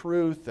moral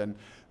truth and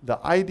the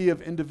idea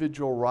of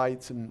individual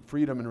rights and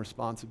freedom and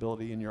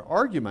responsibility in your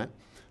argument,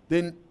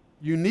 then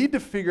you need to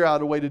figure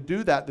out a way to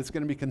do that that's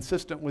going to be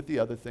consistent with the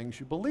other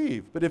things you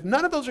believe. But if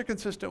none of those are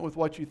consistent with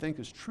what you think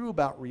is true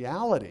about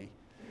reality,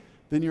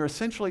 then you're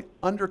essentially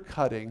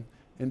undercutting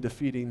and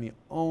defeating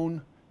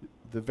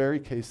the very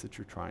case that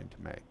you're trying to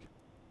make.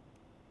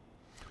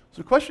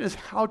 So the question is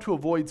how to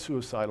avoid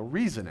suicidal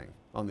reasoning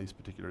on these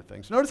particular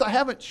things. Notice I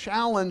haven't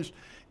challenged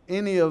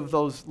any of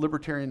those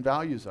libertarian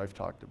values I've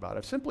talked about.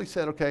 I've simply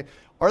said, okay,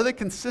 are they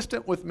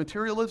consistent with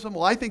materialism?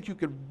 Well, I think you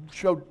could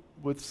show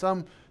with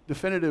some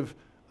definitive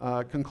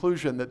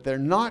conclusion that they're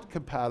not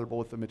compatible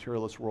with the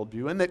materialist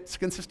worldview, and that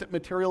consistent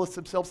materialists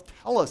themselves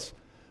tell us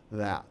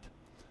that.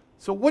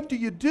 So what do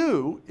you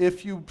do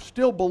if you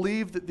still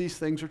believe that these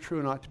things are true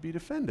and ought to be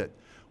defended?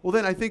 Well,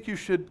 then I think you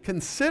should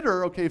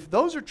consider, okay, if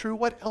those are true,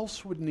 what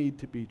else would need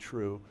to be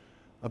true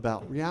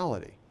about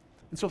reality?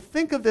 And so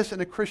think of this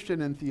in a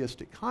Christian and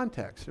theistic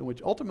context, in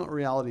which ultimate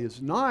reality is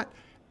not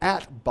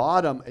at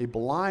bottom a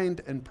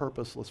blind and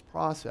purposeless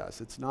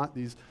process. It's not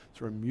these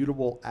sort of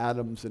mutable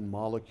atoms and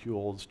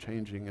molecules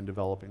changing and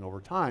developing over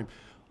time.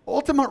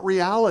 Ultimate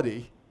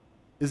reality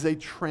is a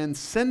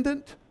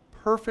transcendent,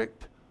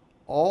 perfect,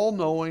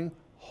 all-knowing,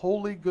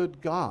 holy,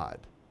 good God.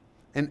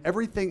 And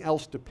everything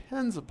else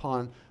depends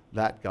upon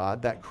that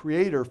God, that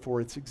creator, for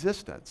its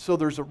existence. So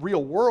there's a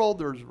real world,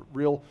 there's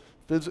real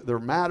there are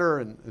matter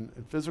and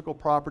physical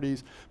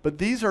properties, but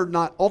these are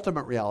not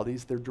ultimate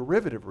realities, they're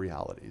derivative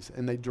realities,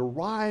 and they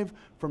derive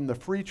from the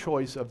free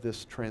choice of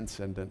this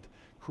transcendent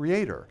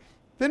creator.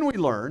 Then we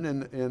learn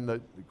in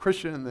the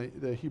Christian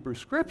and the Hebrew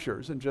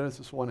scriptures, in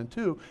Genesis 1 and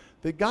 2,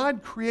 that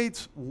God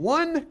creates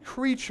one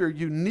creature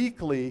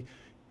uniquely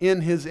in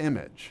his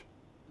image,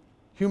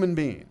 human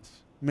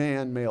beings,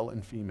 man, male,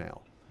 and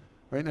female.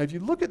 Right? Now if you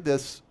look at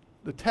this,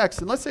 the text,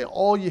 and let's say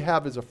all you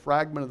have is a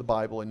fragment of the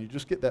Bible and you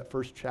just get that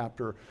first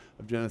chapter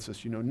of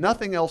Genesis. You know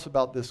nothing else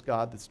about this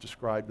God that's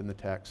described in the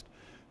text,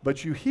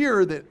 but you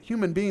hear that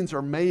human beings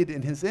are made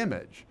in his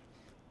image.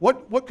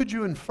 What could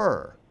you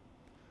infer?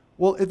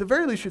 Well, at the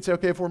very least you'd say,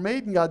 okay, if we're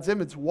made in God's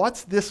image,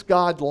 what's this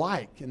God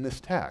like in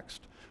this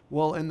text?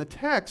 Well, in the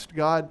text,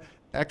 God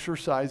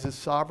exercises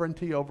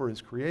sovereignty over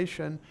his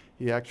creation,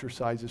 he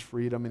exercises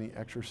freedom, and he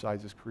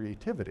exercises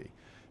creativity.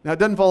 Now, it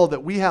doesn't follow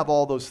that we have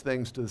all those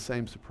things to the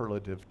same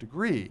superlative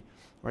degree,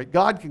 right?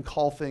 God can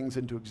call things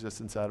into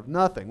existence out of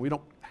nothing. We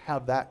don't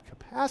have that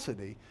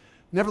capacity.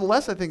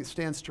 Nevertheless, I think it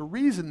stands to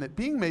reason that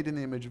being made in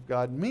the image of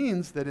God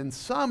means that in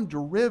some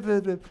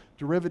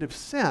derivative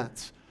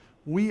sense,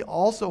 we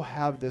also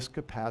have this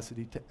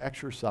capacity to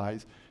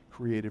exercise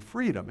creative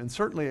freedom. And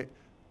certainly,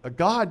 a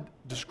God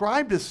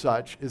described as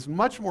such is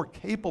much more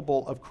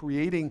capable of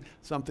creating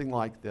something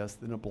like this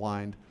than a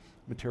blind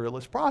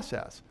materialist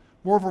process.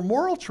 Moreover,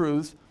 moral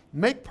truths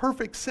make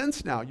perfect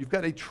sense now. You've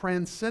got a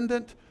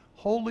transcendent,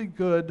 holy,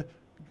 good,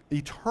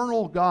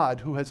 eternal God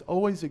who has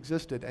always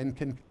existed and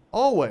can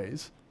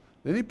always,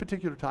 at any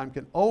particular time,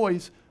 can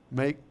always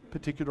make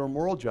particular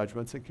moral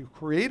judgments and can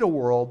create a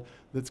world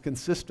that's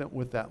consistent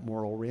with that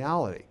moral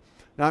reality.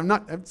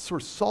 Now, I've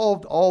sort of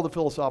solved all the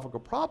philosophical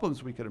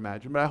problems we could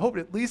imagine, but I hope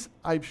at least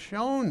I've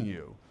shown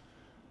you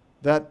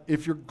that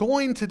if you're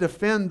going to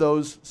defend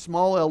those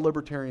small L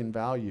libertarian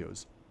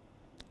values,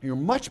 you're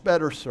much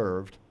better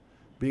served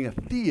being a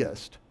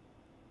theist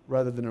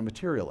rather than a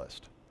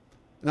materialist.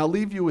 And I'll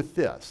leave you with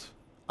this.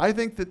 I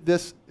think that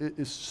this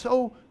is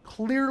so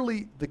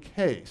clearly the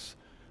case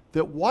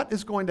that what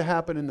is going to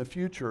happen in the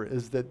future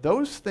is that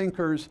those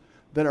thinkers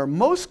that are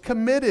most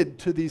committed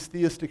to these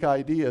theistic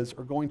ideas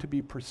are going to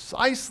be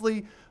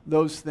precisely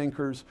those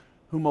thinkers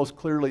who most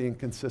clearly and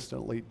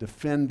consistently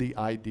defend the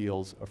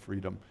ideals of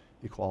freedom,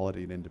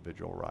 equality, and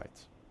individual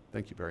rights.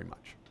 Thank you very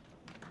much.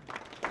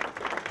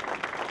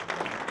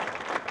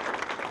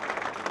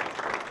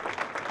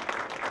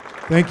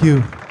 Thank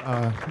you,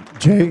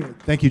 Jay.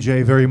 Thank you,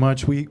 Jay, very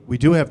much. We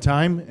do have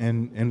time,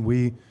 and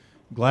we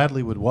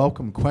gladly would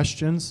welcome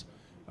questions.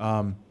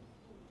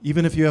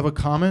 Even if you have a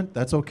comment,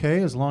 that's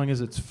okay, as long as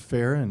it's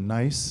fair and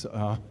nice,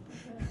 and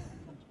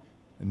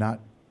not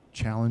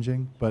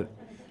challenging. But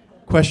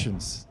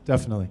questions,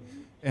 definitely.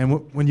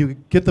 And when you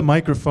get the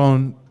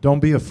microphone, don't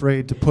be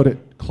afraid to put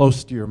it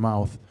close to your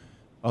mouth.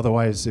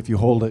 Otherwise, if you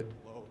hold it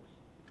low,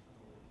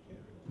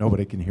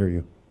 nobody can hear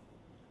you.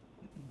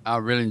 I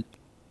really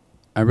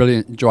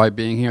enjoy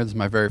being here. This is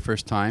my very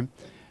first time,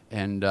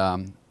 and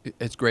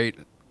it's great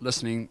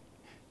listening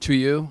to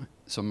you,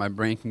 so my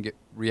brain can get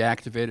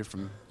reactivated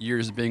from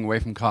years of being away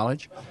from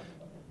college.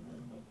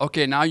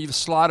 Okay, now you've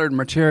slaughtered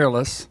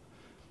materialists.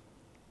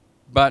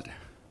 But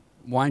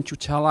why don't you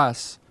tell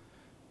us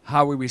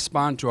how we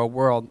respond to a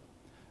world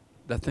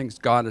that thinks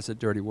God is a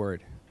dirty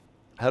word?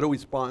 How do we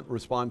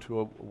respond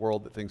to a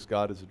world that thinks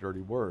God is a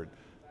dirty word?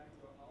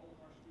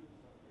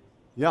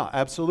 Yeah,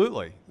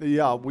 absolutely.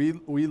 Yeah, we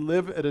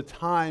live at a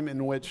time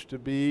in which to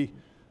be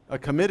a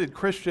committed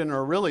Christian,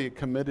 or really a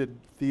committed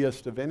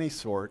theist of any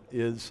sort,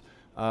 is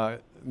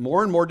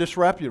more and more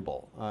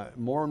disreputable,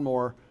 more and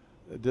more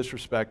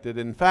disrespected.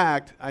 In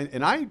fact,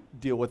 I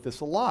deal with this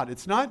a lot.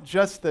 It's not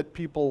just that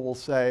people will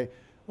say,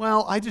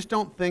 well, I just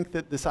don't think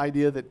that this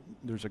idea that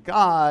there's a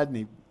God and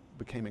he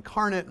became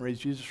incarnate and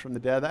raised Jesus from the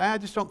dead, I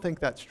just don't think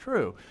that's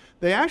true.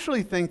 They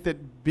actually think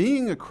that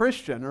being a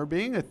Christian or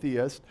being a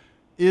theist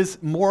is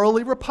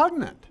morally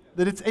repugnant,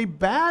 that it's a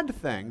bad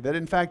thing, that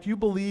in fact you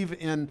believe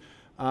in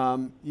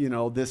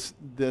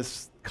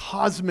this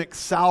cosmic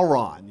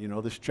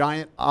Sauron, this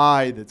giant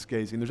eye that's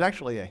gazing. There's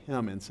actually a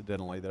hymn,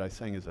 incidentally, that I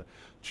sang as a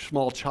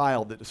small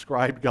child that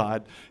described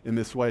God in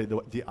this way.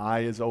 The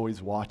eye is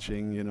always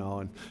watching,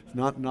 and it's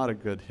not a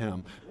good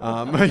hymn.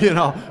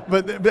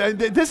 But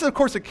this is, of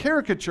course, a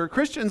caricature.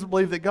 Christians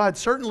believe that God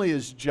certainly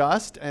is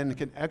just and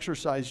can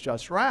exercise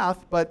just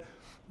wrath, but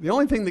the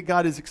only thing that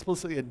God is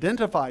explicitly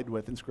identified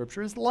with in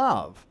Scripture is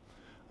love.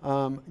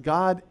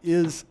 God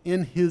is,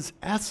 in his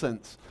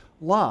essence,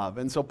 love.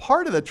 And so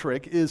part of the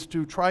trick is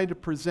to try to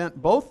present,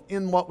 both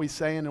in what we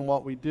say and in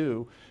what we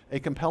do, a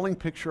compelling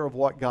picture of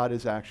what God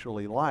is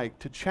actually like,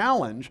 to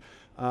challenge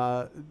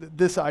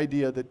this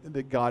idea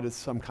that God is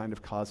some kind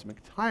of cosmic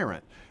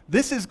tyrant.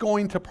 This is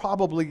going to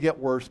probably get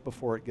worse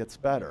before it gets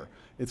better.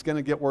 It's going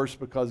to get worse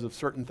because of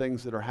certain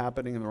things that are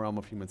happening in the realm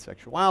of human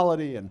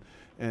sexuality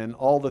and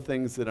all the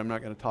things that I'm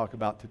not going to talk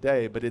about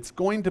today, but it's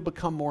going to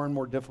become more and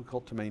more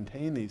difficult to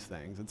maintain these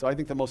things. And so I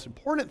think the most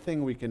important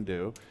thing we can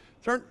do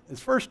is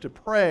first to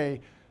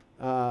pray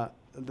that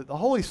the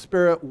Holy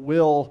Spirit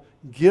will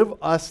give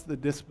us the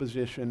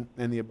disposition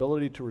and the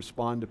ability to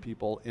respond to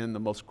people in the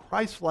most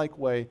Christ-like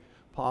way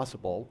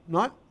possible,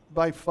 not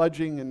by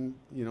fudging and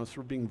sort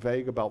of being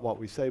vague about what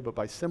we say, but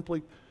by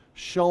simply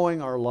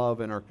showing our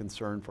love and our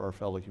concern for our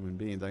fellow human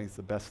beings. I think it's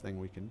the best thing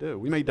we can do.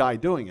 We may die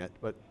doing it,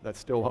 but that's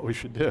still what we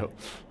should do.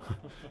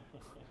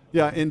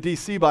 Yeah, in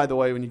D.C., by the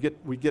way, when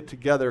we get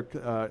together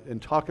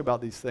and talk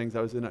about these things,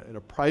 I was in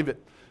a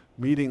private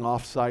meeting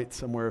off-site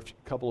somewhere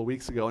a couple of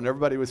weeks ago, and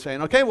everybody was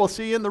saying, okay, we'll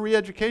see you in the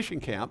re-education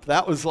camp.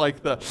 That was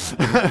like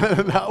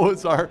that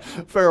was our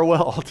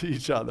farewell to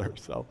each other.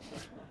 So,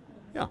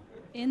 yeah.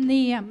 In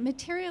the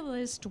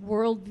materialist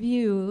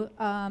worldview,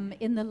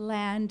 in the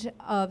land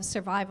of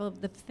survival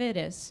of the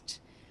fittest,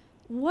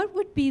 what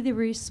would be the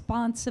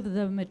response of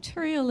the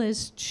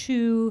materialist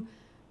to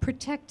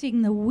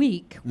protecting the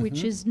weak,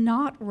 which is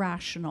not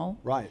rational,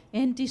 right,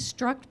 and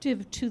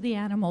destructive to the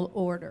animal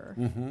order?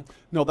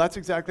 No, that's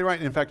exactly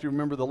right. In fact, you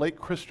remember the late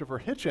Christopher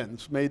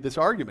Hitchens made this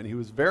argument. He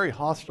was very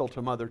hostile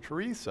to Mother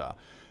Teresa.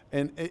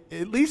 And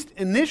at least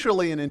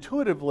initially and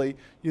intuitively,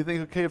 you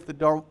think, okay, if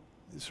the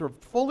sort of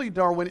fully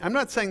Darwinian, I'm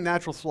not saying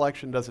natural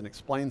selection doesn't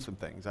explain some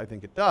things. I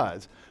think it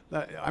does.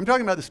 I'm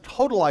talking about this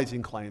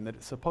totalizing claim that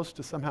it's supposed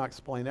to somehow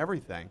explain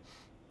everything.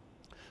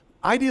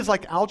 Ideas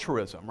like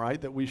altruism, right,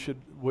 that we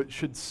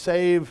should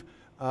save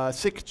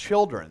sick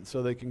children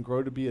so they can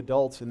grow to be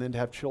adults and then to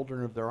have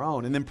children of their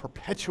own and then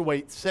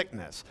perpetuate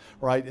sickness,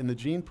 right, in the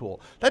gene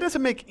pool. That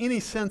doesn't make any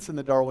sense in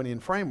the Darwinian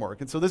framework.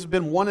 And so this has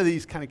been one of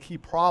these kind of key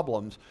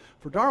problems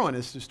for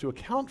Darwinists, is to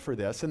account for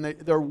this. And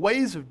there are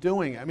ways of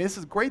doing it. I mean, this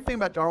is a great thing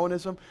about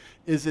Darwinism,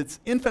 is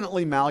it's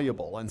infinitely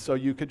malleable. And so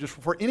you could just,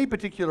 for any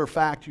particular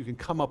fact, you can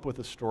come up with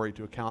a story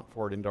to account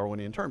for it in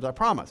Darwinian terms, I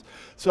promise.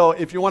 So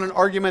if you want an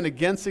argument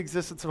against the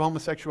existence of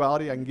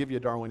homosexuality, I can give you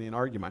a Darwinian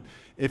argument.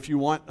 If you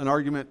want an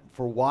argument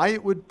for why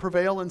it would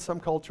prevail in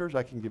some cultures,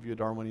 I can give you a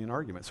Darwinian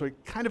argument. So it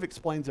kind of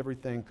explains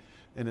everything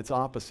in its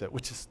opposite,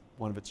 which is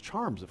one of its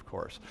charms, of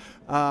course.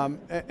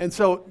 And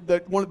so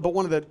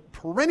one of the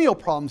perennial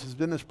problems has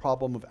been this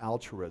problem of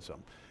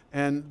altruism.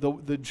 And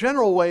the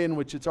general way in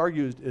which it's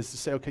argued is to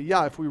say, okay,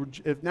 yeah,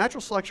 if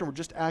natural selection were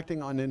just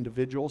acting on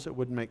individuals, it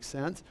wouldn't make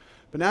sense.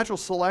 But natural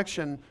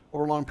selection,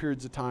 over long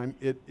periods of time,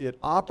 it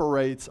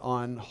operates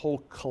on whole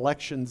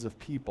collections of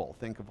people.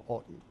 Think of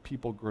all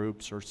people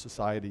groups or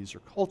societies or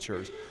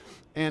cultures.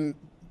 And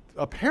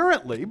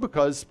apparently,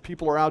 because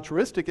people are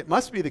altruistic, it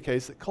must be the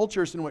case that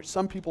cultures in which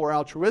some people are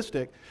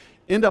altruistic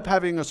end up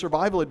having a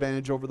survival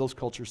advantage over those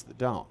cultures that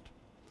don't.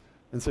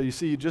 And so you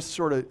see, you just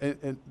sort of,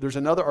 and there's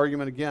another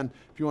argument again,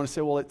 if you want to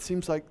say, well, it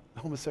seems like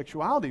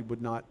homosexuality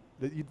would not,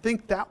 that you'd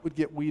think that would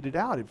get weeded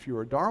out if you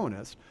were a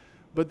Darwinist.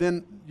 But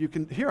then you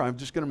can, I'm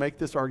just going to make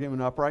this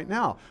argument up right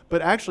now.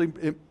 But actually,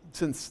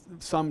 since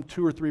some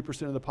 2 or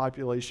 3% of the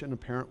population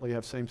apparently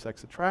have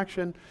same-sex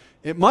attraction,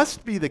 it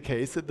must be the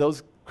case that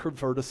those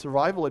conferred a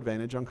survival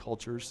advantage on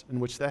cultures in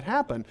which that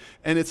happened.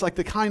 And it's like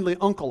the kindly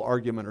uncle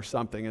argument or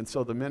something. And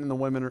so the men and the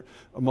women are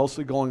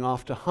mostly going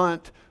off to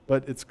hunt,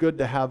 but it's good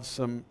to have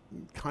some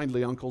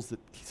kindly uncles that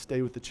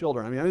stay with the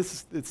children. I mean,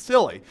 it's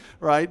silly,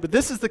 right? But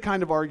this is the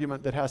kind of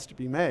argument that has to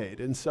be made.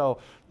 And so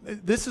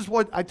this is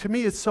what, to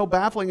me, is so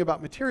baffling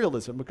about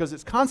materialism, because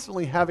it's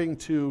constantly having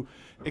to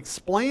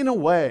explain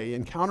away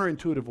in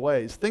counterintuitive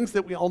ways things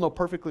that we all know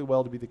perfectly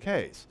well to be the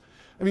case.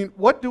 I mean,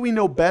 what do we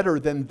know better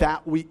than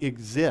that we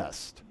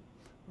exist?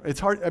 It's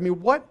hard. I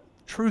mean, what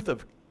truth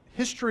of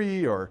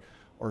history or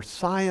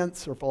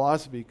science or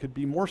philosophy could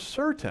be more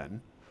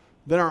certain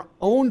than our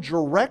own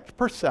direct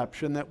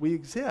perception that we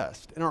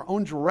exist, and our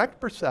own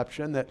direct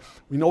perception that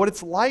we know what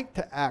it's like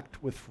to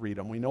act with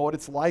freedom. We know what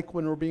it's like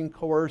when we're being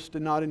coerced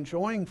and not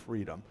enjoying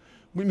freedom.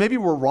 Maybe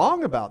we're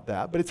wrong about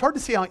that, but it's hard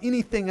to see how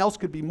anything else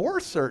could be more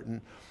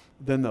certain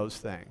than those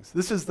things.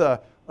 This is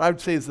what I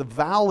would say is the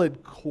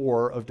valid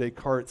core of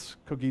Descartes'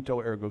 cogito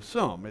ergo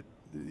sum.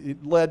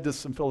 It led to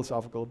some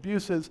philosophical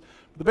abuses.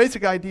 But the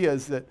basic idea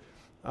is that,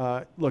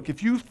 look,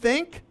 if you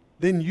think,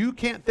 then you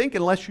can't think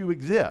unless you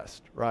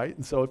exist, right?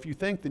 And so if you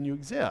think, then you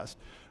exist.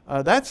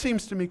 That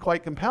seems to me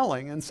quite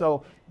compelling. And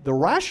so the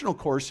rational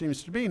course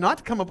seems to be not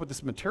to come up with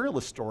this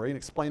materialist story and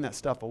explain that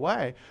stuff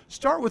away.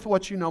 Start with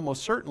what you know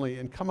most certainly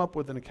and come up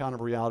with an account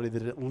of reality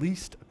that at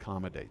least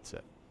accommodates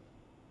it.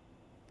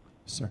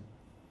 Sir.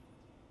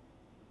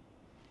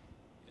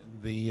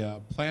 In the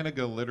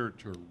Plantinga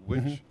literature,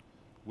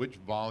 which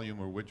volume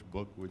or which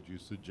book would you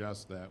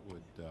suggest that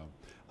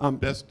would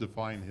best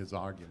define his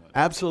argument?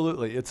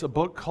 Absolutely. It's a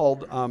book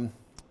called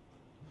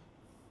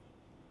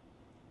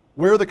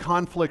Where the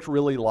Conflict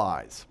Really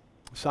Lies,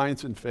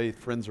 Science and Faith,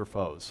 Friends or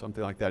Foes,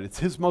 something like that. It's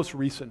his most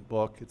recent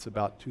book. It's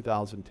about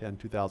 2010,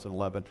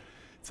 2011.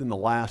 It's in the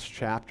last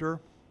chapter.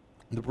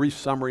 The brief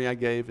summary I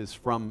gave is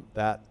from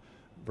that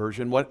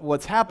version.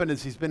 What's happened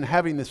is he's been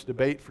having this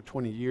debate for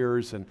 20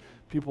 years, and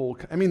people,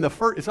 I mean,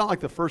 it's not like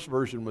the first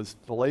version was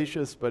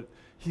fallacious, but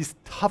he's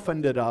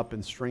toughened it up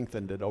and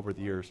strengthened it over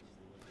the years.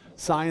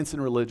 Science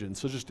and Religion.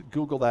 So just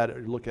Google that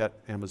or look at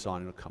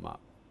Amazon, it'll come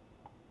up.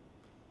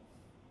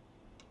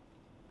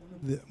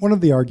 One of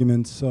the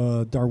arguments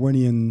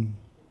Darwinian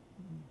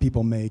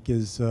people make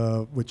is,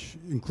 which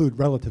include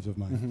relatives of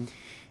mine,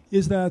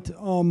 is that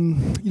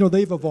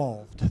they've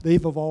evolved.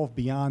 They've evolved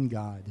beyond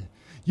God.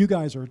 You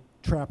guys are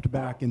trapped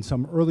back in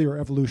some earlier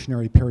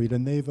evolutionary period,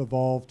 and they've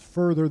evolved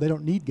further. They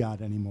don't need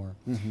God anymore.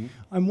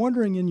 I'm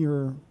wondering, in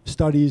your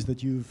studies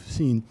that you've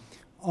seen,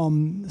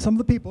 some of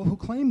the people who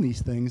claim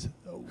these things,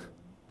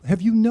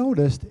 have you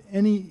noticed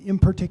any in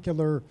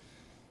particular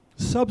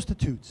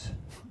substitutes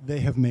they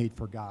have made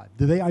for God?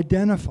 Do they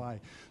identify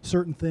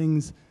certain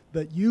things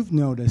that you've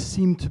noticed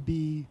seem to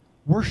be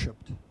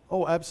worshipped?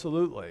 Oh,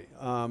 absolutely.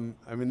 I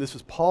mean, this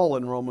is Paul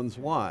in Romans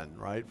 1,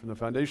 right? From the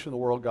foundation of the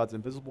world, God's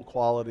invisible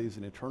qualities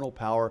and eternal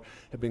power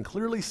have been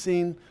clearly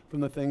seen from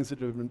the things that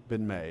have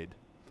been made,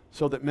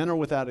 so that men are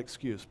without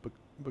excuse.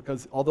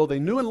 Because although they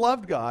knew and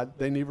loved God,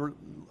 they neither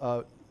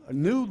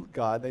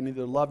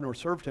loved nor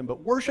served him,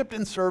 but worshipped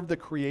and served the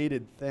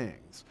created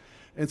things.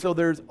 And so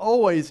there's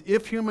always,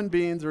 if human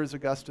beings are, as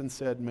Augustine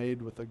said,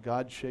 made with a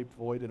God-shaped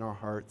void in our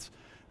hearts,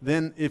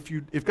 then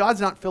if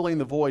God's not filling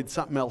the void,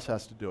 something else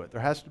has to do it.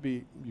 There has to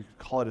be, you could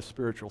call it a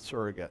spiritual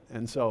surrogate.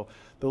 And so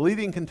the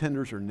leading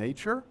contenders are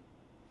nature,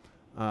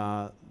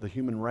 the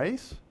human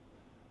race,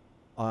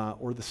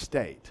 or the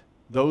state.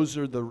 Those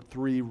are the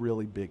three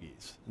really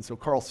biggies. And so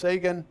Carl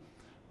Sagan,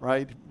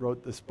 right,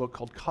 wrote this book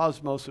called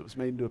Cosmos. It was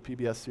made into a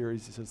PBS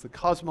series. He says the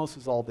cosmos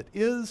is all that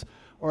is,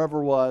 or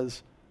ever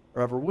was,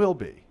 or ever will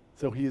be.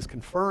 So he is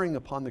conferring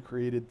upon the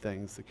created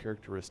things the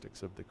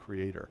characteristics of the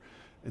creator.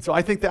 And so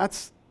I think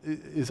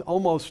is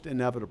almost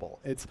inevitable.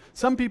 It's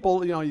some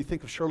people, you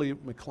think of Shirley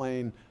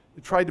MacLaine,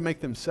 who tried to make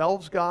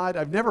themselves God.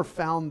 I've never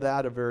found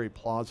that a very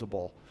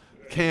plausible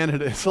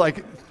candidate. It's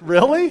like,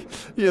 really?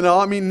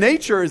 I mean,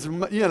 nature is,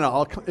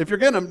 if you're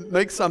going to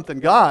make something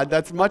God,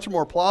 that's much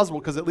more plausible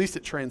because at least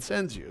it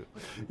transcends you,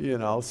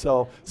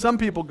 So some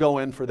people go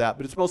in for that,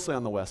 but it's mostly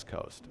on the West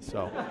Coast.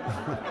 So,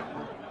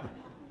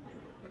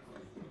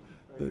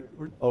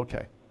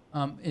 okay.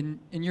 In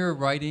your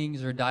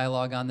writings or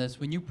dialogue on this,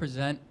 when you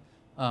present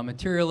a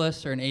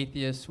materialist or an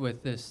atheist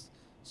with this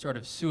sort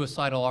of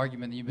suicidal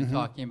argument that you've been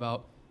talking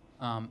about,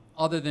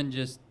 other than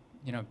just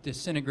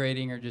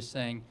disintegrating or just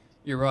saying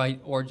you're right,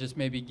 or just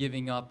maybe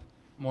giving up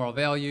moral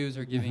values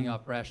or giving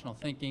up rational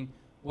thinking,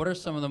 what are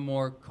some of the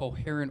more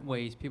coherent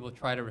ways people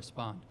try to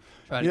respond,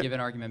 try to give an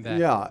argument back?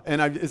 Yeah,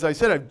 and as I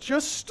said, I've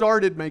just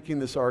started making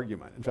this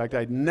argument. In fact,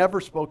 I'd never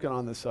spoken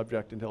on this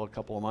subject until a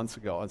couple of months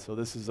ago, and so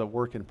this is a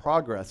work in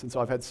progress. And so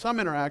I've had some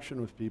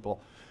interaction with people.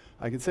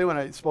 I can say when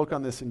I spoke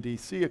on this in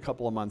DC a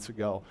couple of months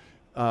ago,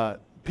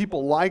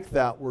 people like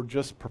that were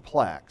just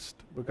perplexed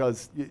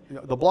because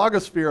the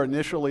blogosphere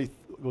initially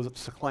was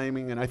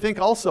claiming, and I think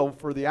also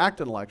for the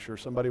Acton lecture,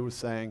 somebody was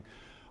saying,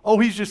 oh,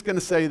 he's just going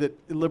to say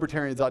that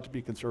libertarians ought to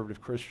be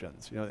conservative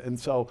Christians. And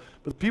so,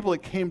 but the people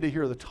that came to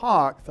hear the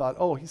talk thought,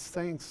 oh, he's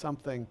saying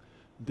something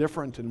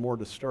different and more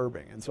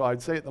disturbing. And so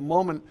I'd say at the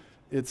moment,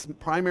 its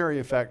primary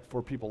effect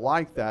for people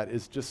like that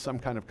is just some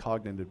kind of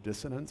cognitive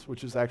dissonance,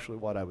 which is actually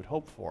what I would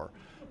hope for.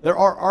 There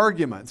are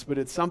arguments, but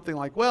it's something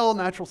like, well,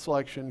 natural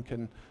selection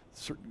can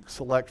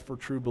select for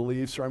true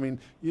beliefs. Or, I mean,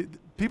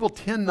 people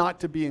tend not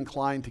to be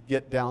inclined to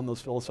get down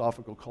those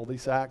philosophical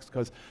cul-de-sacs,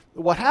 because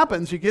what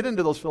happens, you get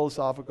into those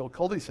philosophical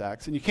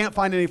cul-de-sacs and you can't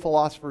find any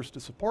philosophers to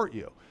support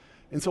you.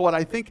 And so what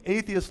I think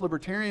atheist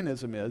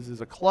libertarianism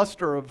is a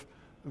cluster of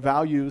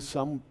values,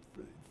 some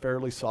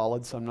fairly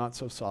solid, some not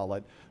so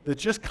solid,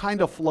 that's just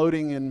kind of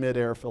floating in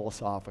midair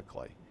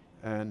philosophically.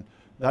 And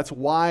that's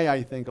why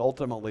I think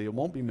ultimately it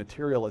won't be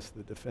materialists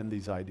that defend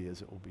these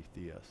ideas, it will be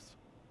theists.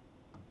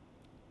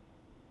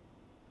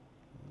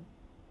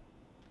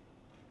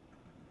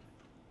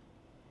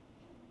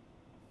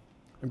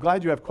 I'm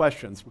glad you have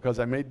questions, because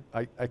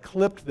I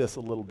clipped this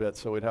a little bit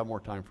so we'd have more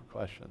time for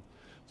questions.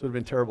 So it would have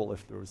been terrible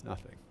if there was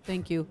nothing.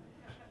 Thank you.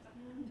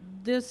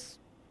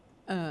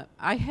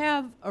 I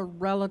have a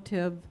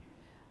relative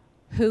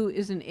who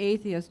is an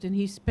atheist, and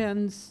he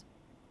spends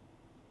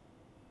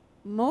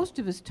most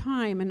of his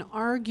time in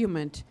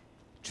argument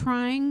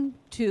trying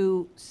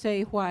to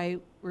say why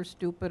we're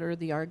stupid or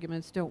the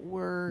arguments don't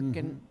work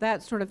and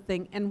that sort of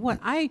thing. And what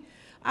I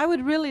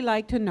would really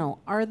like to know,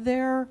 are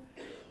there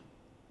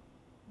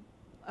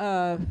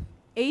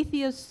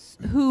atheists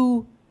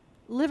who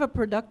live a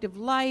productive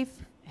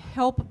life,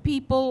 help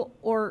people,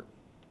 or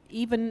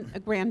even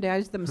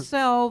aggrandize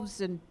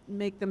themselves and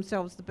make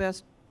themselves the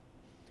best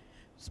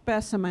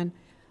specimen?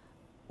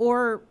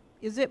 Or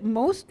is it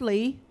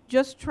mostly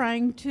just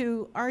trying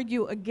to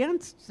argue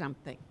against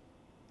something?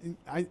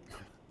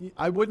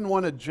 I wouldn't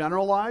want to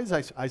generalize.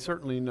 I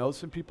certainly know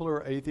some people who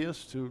are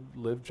atheists who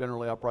live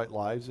generally upright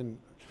lives and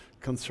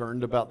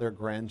concerned about their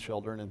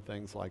grandchildren and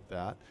things like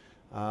that.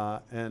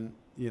 And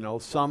you know,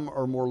 some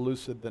are more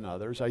lucid than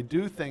others. I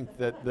do think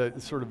that the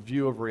sort of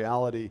view of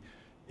reality,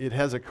 it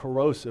has a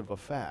corrosive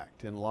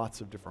effect in lots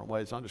of different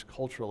ways, not just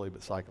culturally,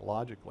 but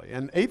psychologically.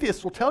 And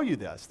atheists will tell you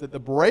this, that the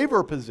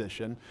braver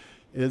position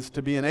is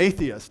to be an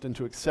atheist and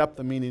to accept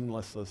the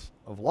meaninglessness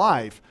of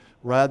life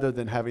rather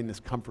than having this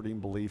comforting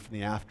belief in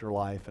the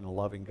afterlife and a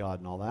loving God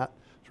and all that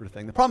sort of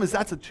thing. The problem is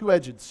that's a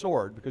two-edged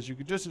sword, because you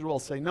could just as well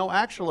say, no,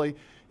 actually,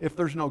 if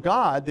there's no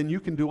God, then you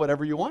can do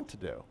whatever you want to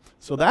do.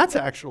 So that's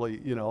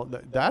actually, you know,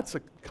 that's a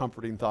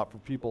comforting thought for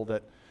people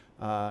that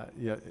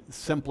you know,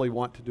 simply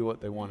want to do what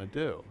they want to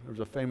do. There was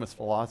a famous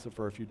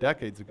philosopher a few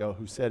decades ago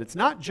who said, it's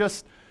not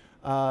just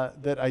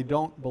that I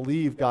don't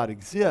believe God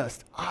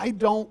exists, I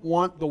don't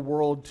want the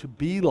world to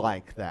be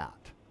like that.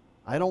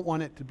 I don't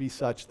want it to be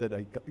such that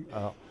a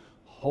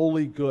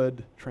holy,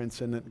 good,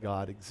 transcendent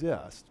God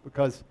exists,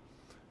 because,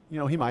 you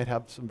know, he might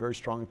have some very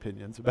strong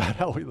opinions about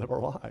how we live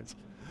our lives.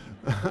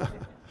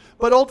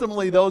 But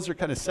ultimately, those are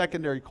kind of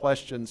secondary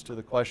questions to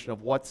the question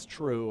of what's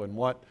true and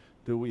what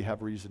do we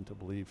have reason to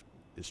believe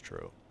is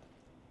true.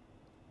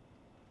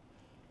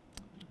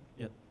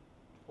 Yeah,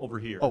 over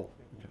here. Oh,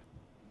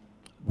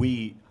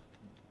 okay.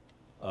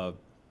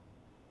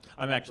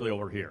 I'm actually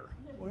over here.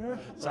 Where?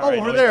 Sorry,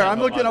 oh, over there. I'm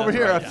looking over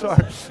here. I'm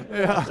sorry.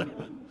 Yeah.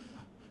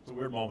 It's a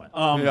weird moment.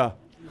 Yeah.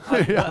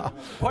 The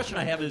question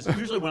I have is,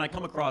 usually when I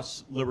come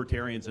across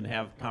libertarians and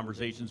have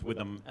conversations with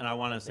them, and I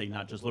want to say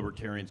not just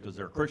libertarians because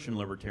they're Christian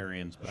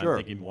libertarians, but I'm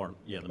thinking more,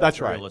 the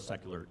materialist,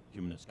 secular,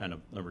 humanist kind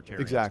of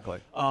libertarians. Exactly.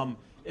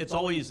 It's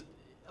always,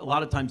 a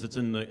lot of times it's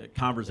in the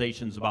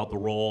conversations about the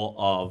role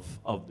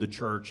of the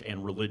church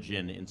and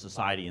religion in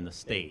society and the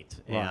state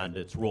and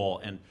its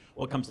role. And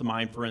what comes to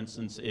mind, for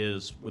instance,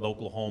 is with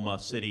Oklahoma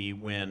City,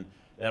 when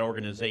that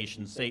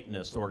organization,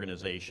 Satanist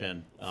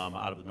organization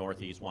out of the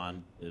Northeast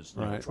one, is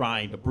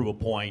trying to prove a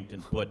point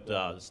and put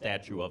a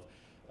statue of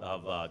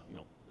you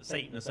know,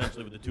 Satan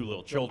essentially with the two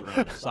little children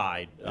on the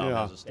side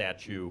as a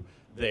statue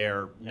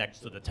there next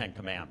to the Ten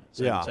Commandments.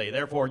 And say,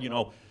 therefore, you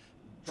know,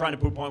 trying to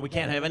prove a point, we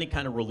can't have any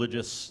kind of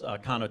religious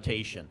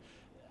connotation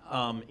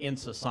in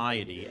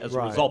society as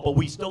a result, but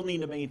we still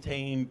need to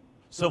maintain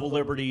civil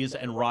liberties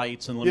and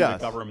rights and limited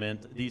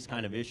government, these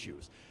kind of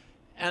issues.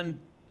 And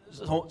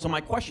so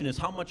my question is,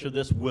 how much of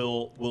this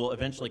will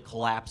eventually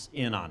collapse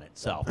in on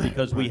itself?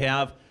 Because we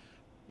have,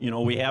 you know,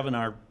 we have in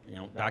our, you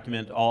know,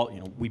 document all, you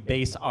know, we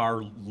base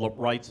our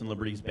rights and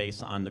liberties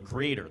based on the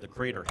Creator. The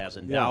Creator has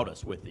endowed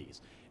us with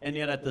these. And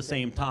yet at the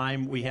same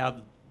time, we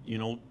have, you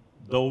know,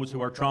 those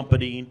who are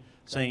trumpeting,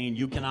 saying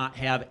you cannot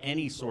have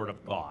any sort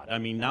of God. I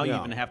mean, now you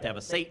even have to have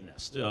a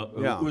Satanist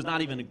who is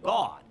not even a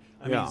God.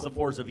 I mean, it's the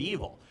force of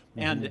evil.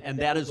 And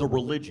that is a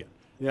religion.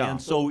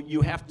 And so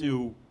you have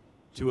to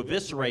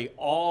eviscerate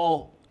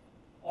all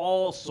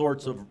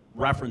sorts of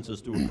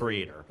references to a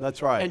creator.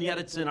 That's right. And yet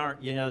it's in our,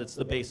 you know, it's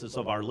the basis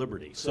of our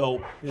liberty.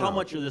 So how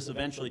much of this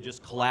eventually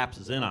just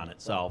collapses in on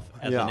itself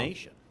as a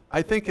nation?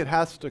 I think it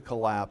has to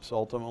collapse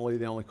ultimately.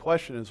 The only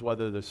question is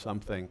whether there's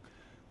something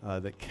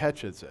that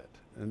catches it.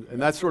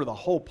 And that's sort of the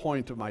whole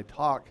point of my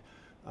talk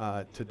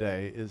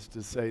today, is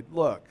to say,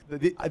 look,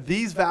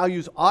 these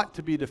values ought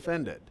to be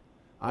defended.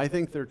 I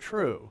think they're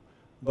true.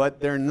 but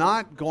they're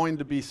not going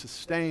to be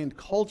sustained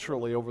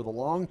culturally over the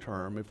long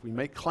term if we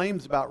make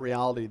claims about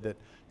reality that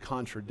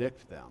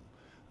contradict them.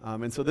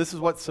 And so this is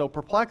what's so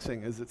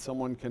perplexing, is that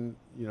someone can,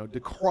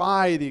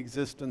 decry the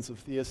existence of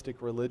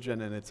theistic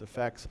religion and its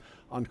effects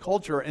on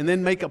culture, and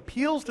then make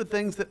appeals to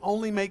things that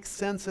only make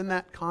sense in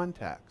that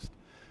context.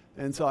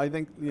 And so I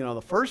think,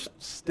 the first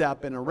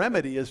step in a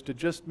remedy is to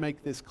just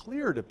make this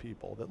clear to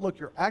people, that look,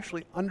 you're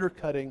actually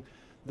undercutting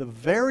the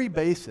very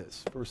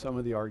basis for some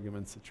of the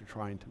arguments that you're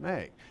trying to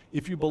make.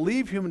 If you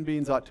believe human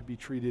beings ought to be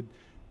treated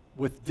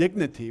with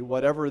dignity,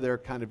 whatever their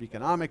kind of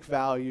economic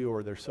value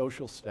or their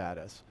social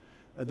status,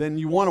 then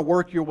you want to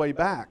work your way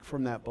back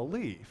from that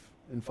belief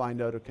and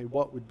find out, okay,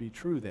 what would be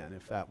true then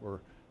if that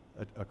were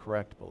a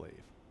correct belief?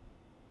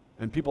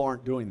 And people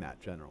aren't doing that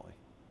generally.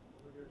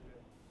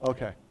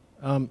 Okay.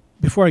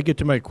 Before I get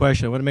to my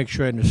question, I want to make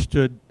sure I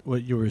understood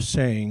what you were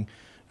saying.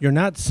 You're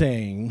not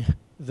saying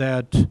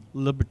that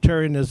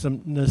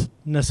libertarianism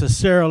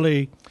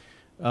necessarily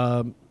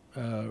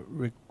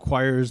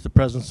requires the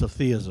presence of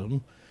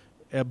theism,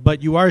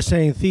 but you are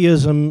saying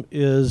theism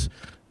is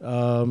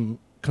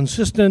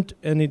consistent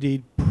and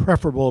indeed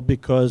preferable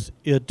because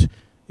it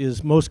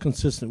is most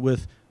consistent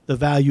with the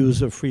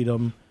values of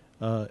freedom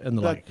and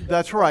the like.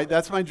 That's right.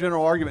 That's my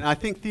general argument. I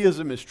think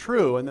theism is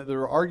true and that there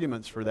are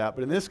arguments for that.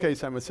 But in this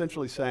case, I'm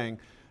essentially saying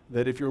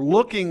that if you're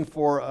looking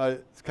for a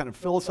kind of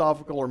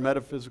philosophical or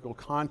metaphysical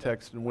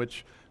context in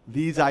which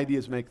these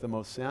ideas make the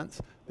most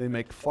sense, they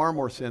make far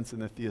more sense in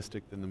the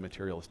theistic than the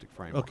materialistic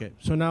framework. Okay.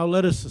 So now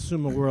let us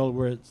assume a world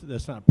where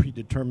that's not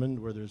predetermined,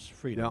 where there's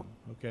freedom.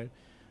 Yeah.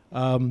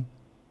 Okay.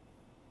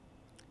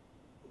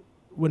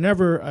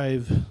 Whenever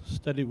I've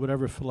studied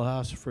whatever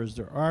philosophers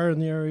there are in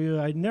the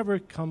area, I'm never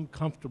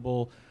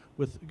comfortable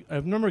with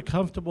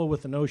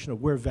the notion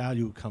of where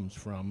value comes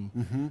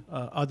from,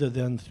 other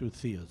than through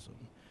theism.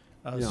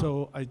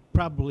 So I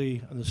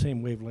probably on the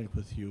same wavelength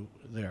with you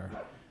there.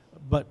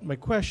 But my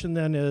question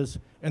then is,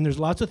 and there's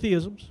lots of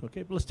theisms,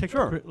 okay? But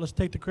let's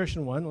take the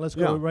Christian one. Let's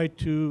go right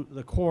to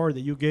the core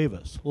that you gave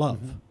us, love.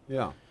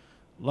 Yeah.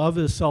 Love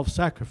is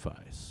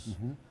self-sacrifice.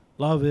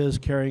 Love is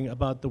caring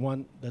about the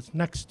one that's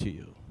next to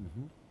you.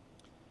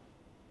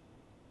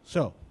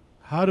 So,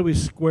 how do we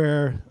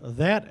square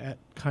that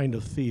kind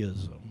of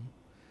theism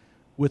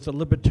with the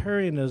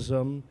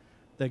libertarianism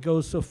that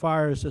goes so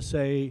far as to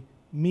say,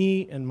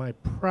 me and my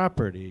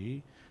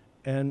property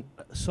and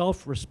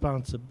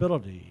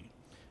self-responsibility,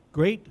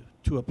 great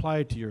to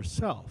apply to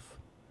yourself,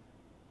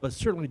 but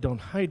certainly don't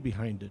hide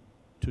behind it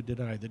to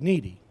deny the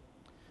needy.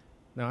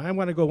 Now, I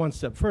want to go one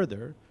step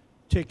further.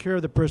 Take care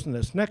of the person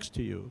that's next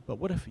to you, but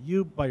what if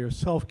you by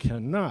yourself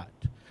cannot,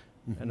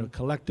 and a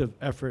collective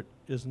effort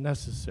is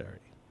necessary?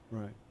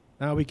 Right.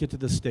 Now we get to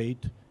the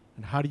state,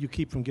 and how do you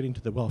keep from getting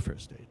to the welfare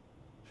state?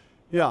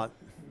 Yeah,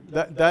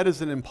 that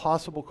is an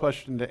impossible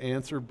question to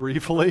answer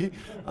briefly.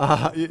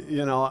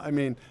 I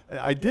mean,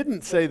 I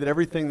didn't say that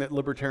everything that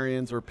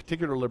libertarians or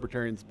particular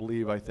libertarians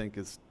believe, I think,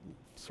 is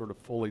sort of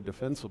fully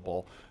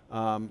defensible.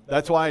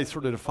 That's why I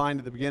sort of defined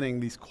at the beginning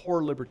these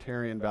core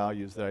libertarian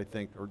values that I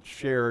think are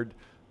shared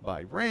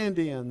by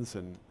Randians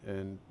and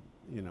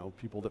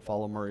people that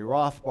follow Murray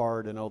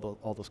Rothbard and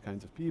all those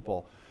kinds of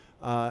people.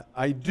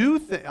 I do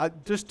think,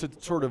 just to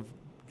sort of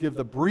give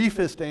the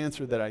briefest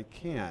answer that I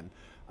can,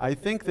 I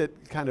think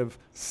that kind of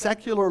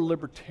secular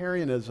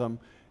libertarianism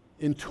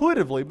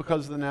intuitively,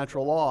 because of the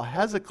natural law,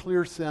 has a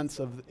clear sense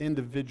of the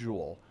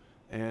individual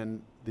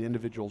and the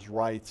individual's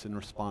rights and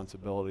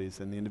responsibilities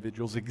and the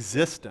individual's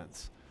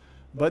existence.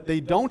 But they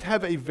don't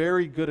have a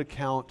very good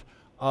account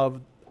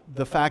of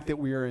the fact that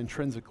we are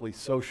intrinsically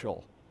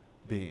social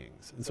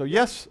beings. And so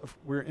yes,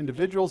 we're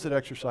individuals that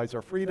exercise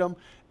our freedom,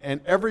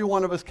 and every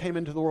one of us came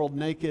into the world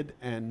naked,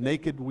 and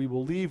naked we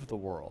will leave the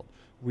world.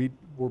 We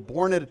were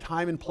born at a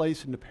time and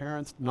place into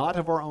parents not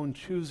of our own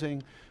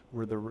choosing.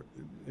 We're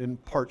in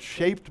part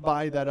shaped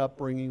by that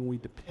upbringing. We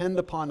depend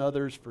upon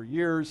others for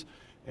years,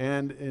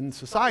 and in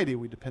society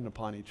we depend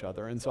upon each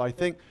other. And so I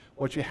think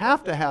what you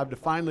have to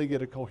finally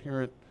get a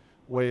coherent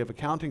way of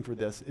accounting for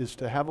this is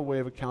to have a way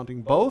of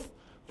accounting both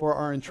for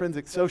our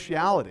intrinsic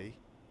sociality.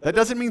 That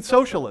doesn't mean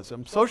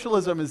socialism.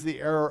 Socialism is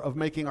the error of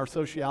making our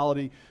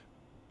sociality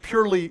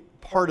purely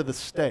part of the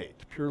state,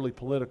 purely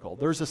political.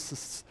 There's a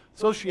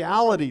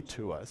sociality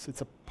to us.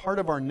 It's a part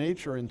of our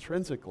nature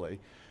intrinsically,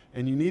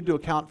 and you need to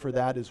account for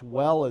that as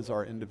well as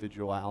our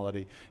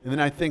individuality. And then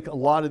I think a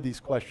lot of these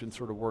questions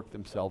sort of work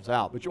themselves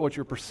out. But what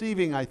you're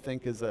perceiving, I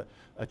think, is a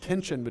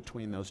tension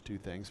between those two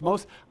things.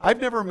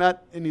 I've never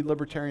met any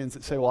libertarians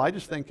that say, well, I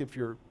just think if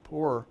you're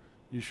poor,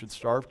 you should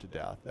starve to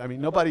death. I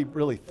mean, nobody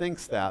really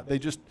thinks that. They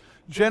just,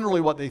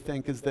 generally what they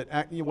think is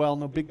that, well,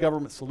 no, big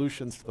government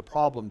solutions to the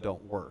problem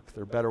don't work.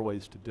 There are better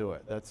ways to do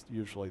it. That's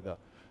usually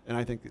and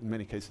I think in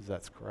many cases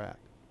that's correct.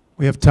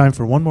 We have time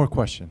for one more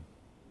question.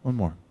 One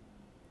more.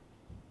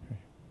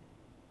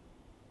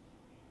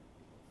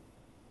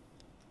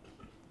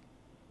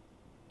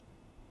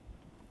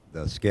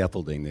 The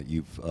scaffolding that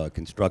you've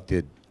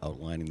constructed,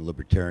 outlining the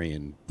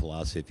libertarian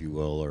philosophy, if you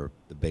will, or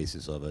the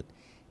basis of it,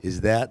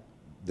 is that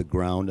the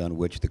ground on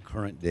which the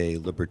current day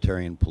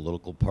libertarian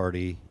political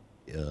party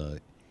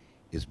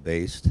is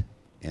based,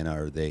 and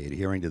are they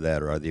adhering to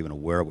that, or are they even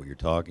aware of what you're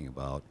talking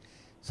about?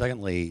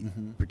 Secondly,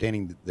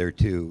 pertaining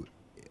thereto,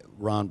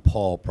 Ron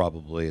Paul,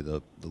 probably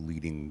the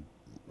leading,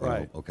 you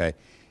know, okay.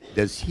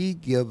 Does he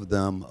give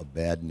them a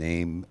bad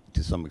name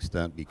to some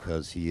extent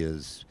because he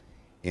is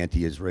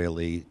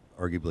anti-Israeli,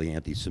 arguably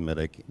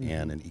anti-Semitic,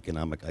 and an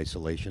economic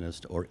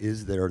isolationist, or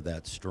is there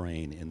that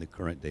strain in the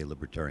current-day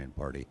Libertarian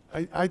Party?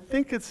 I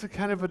think it's a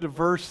kind of a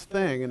diverse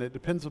thing, and it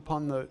depends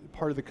upon the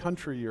part of the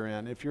country you're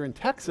in. If you're in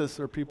Texas,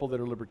 there are people that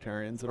are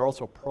libertarians that are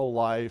also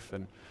pro-life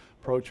and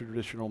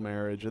pro-traditional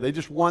marriage. They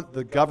just want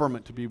the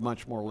government to be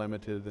much more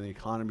limited and the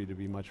economy to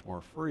be much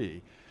more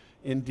free.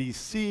 In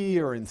D.C.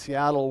 or in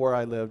Seattle, where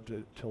I lived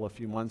till a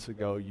few months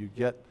ago, you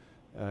get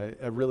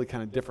a really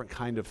kind of different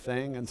kind of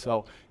thing. And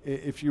so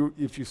if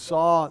you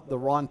saw the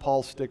Ron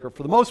Paul sticker,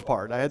 for the most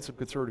part, I had some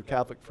conservative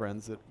Catholic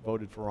friends that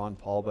voted for Ron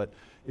Paul, but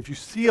if you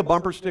see a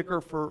bumper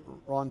sticker for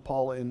Ron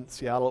Paul in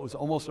Seattle, it was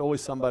almost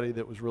always somebody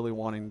that was really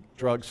wanting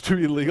drugs to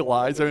be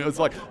legalized. I mean, it was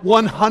like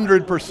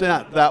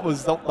 100%. That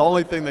was the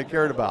only thing they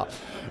cared about,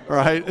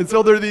 right? And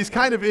so there are these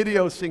kind of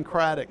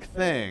idiosyncratic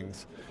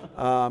things.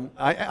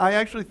 I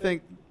actually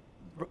think,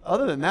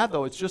 other than that,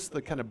 though, it's just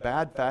the kind of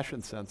bad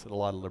fashion sense that a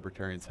lot of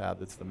libertarians have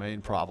that's the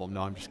main problem.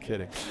 No, I'm just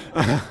kidding.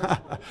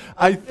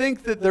 I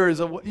think that there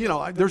is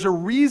there's a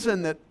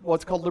reason that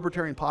what's called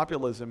libertarian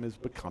populism is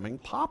becoming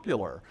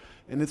popular,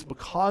 and it's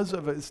because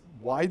of its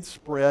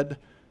widespread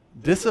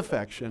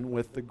disaffection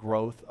with the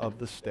growth of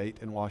the state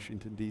in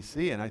Washington,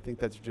 D.C., and I think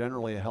that's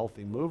generally a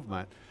healthy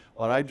movement.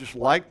 What I'd just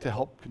like to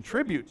help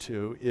contribute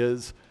to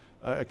is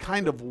a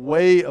kind of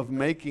way of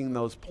making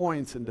those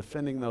points and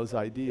defending those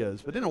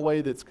ideas, but in a way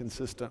that's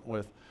consistent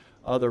with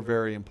other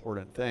very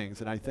important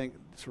things. And I think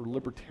sort of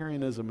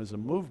libertarianism is a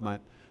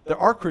movement. There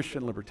are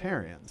Christian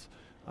libertarians,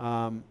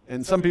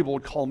 and some people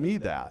would call me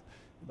that.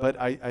 But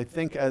I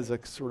think as a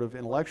sort of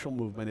intellectual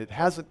movement, it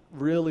hasn't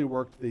really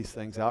worked these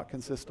things out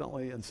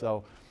consistently. And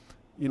so,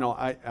 you know,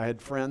 I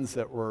had friends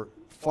that were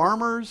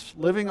farmers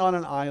living on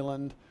an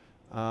island,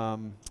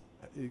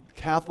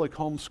 Catholic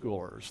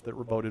homeschoolers that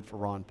were voted for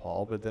Ron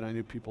Paul, but then I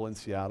knew people in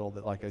Seattle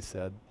that, like I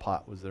said,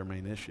 pot was their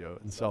main issue.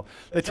 And so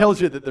it tells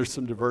you that there's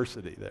some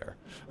diversity there.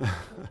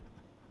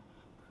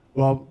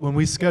 Well, when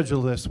we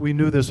scheduled this, we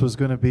knew this was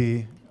going to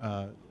be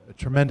a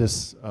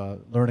tremendous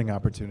learning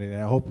opportunity,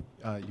 and I hope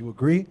you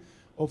agree.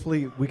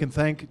 Hopefully we can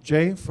thank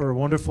Jay for a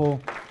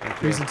wonderful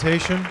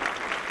presentation.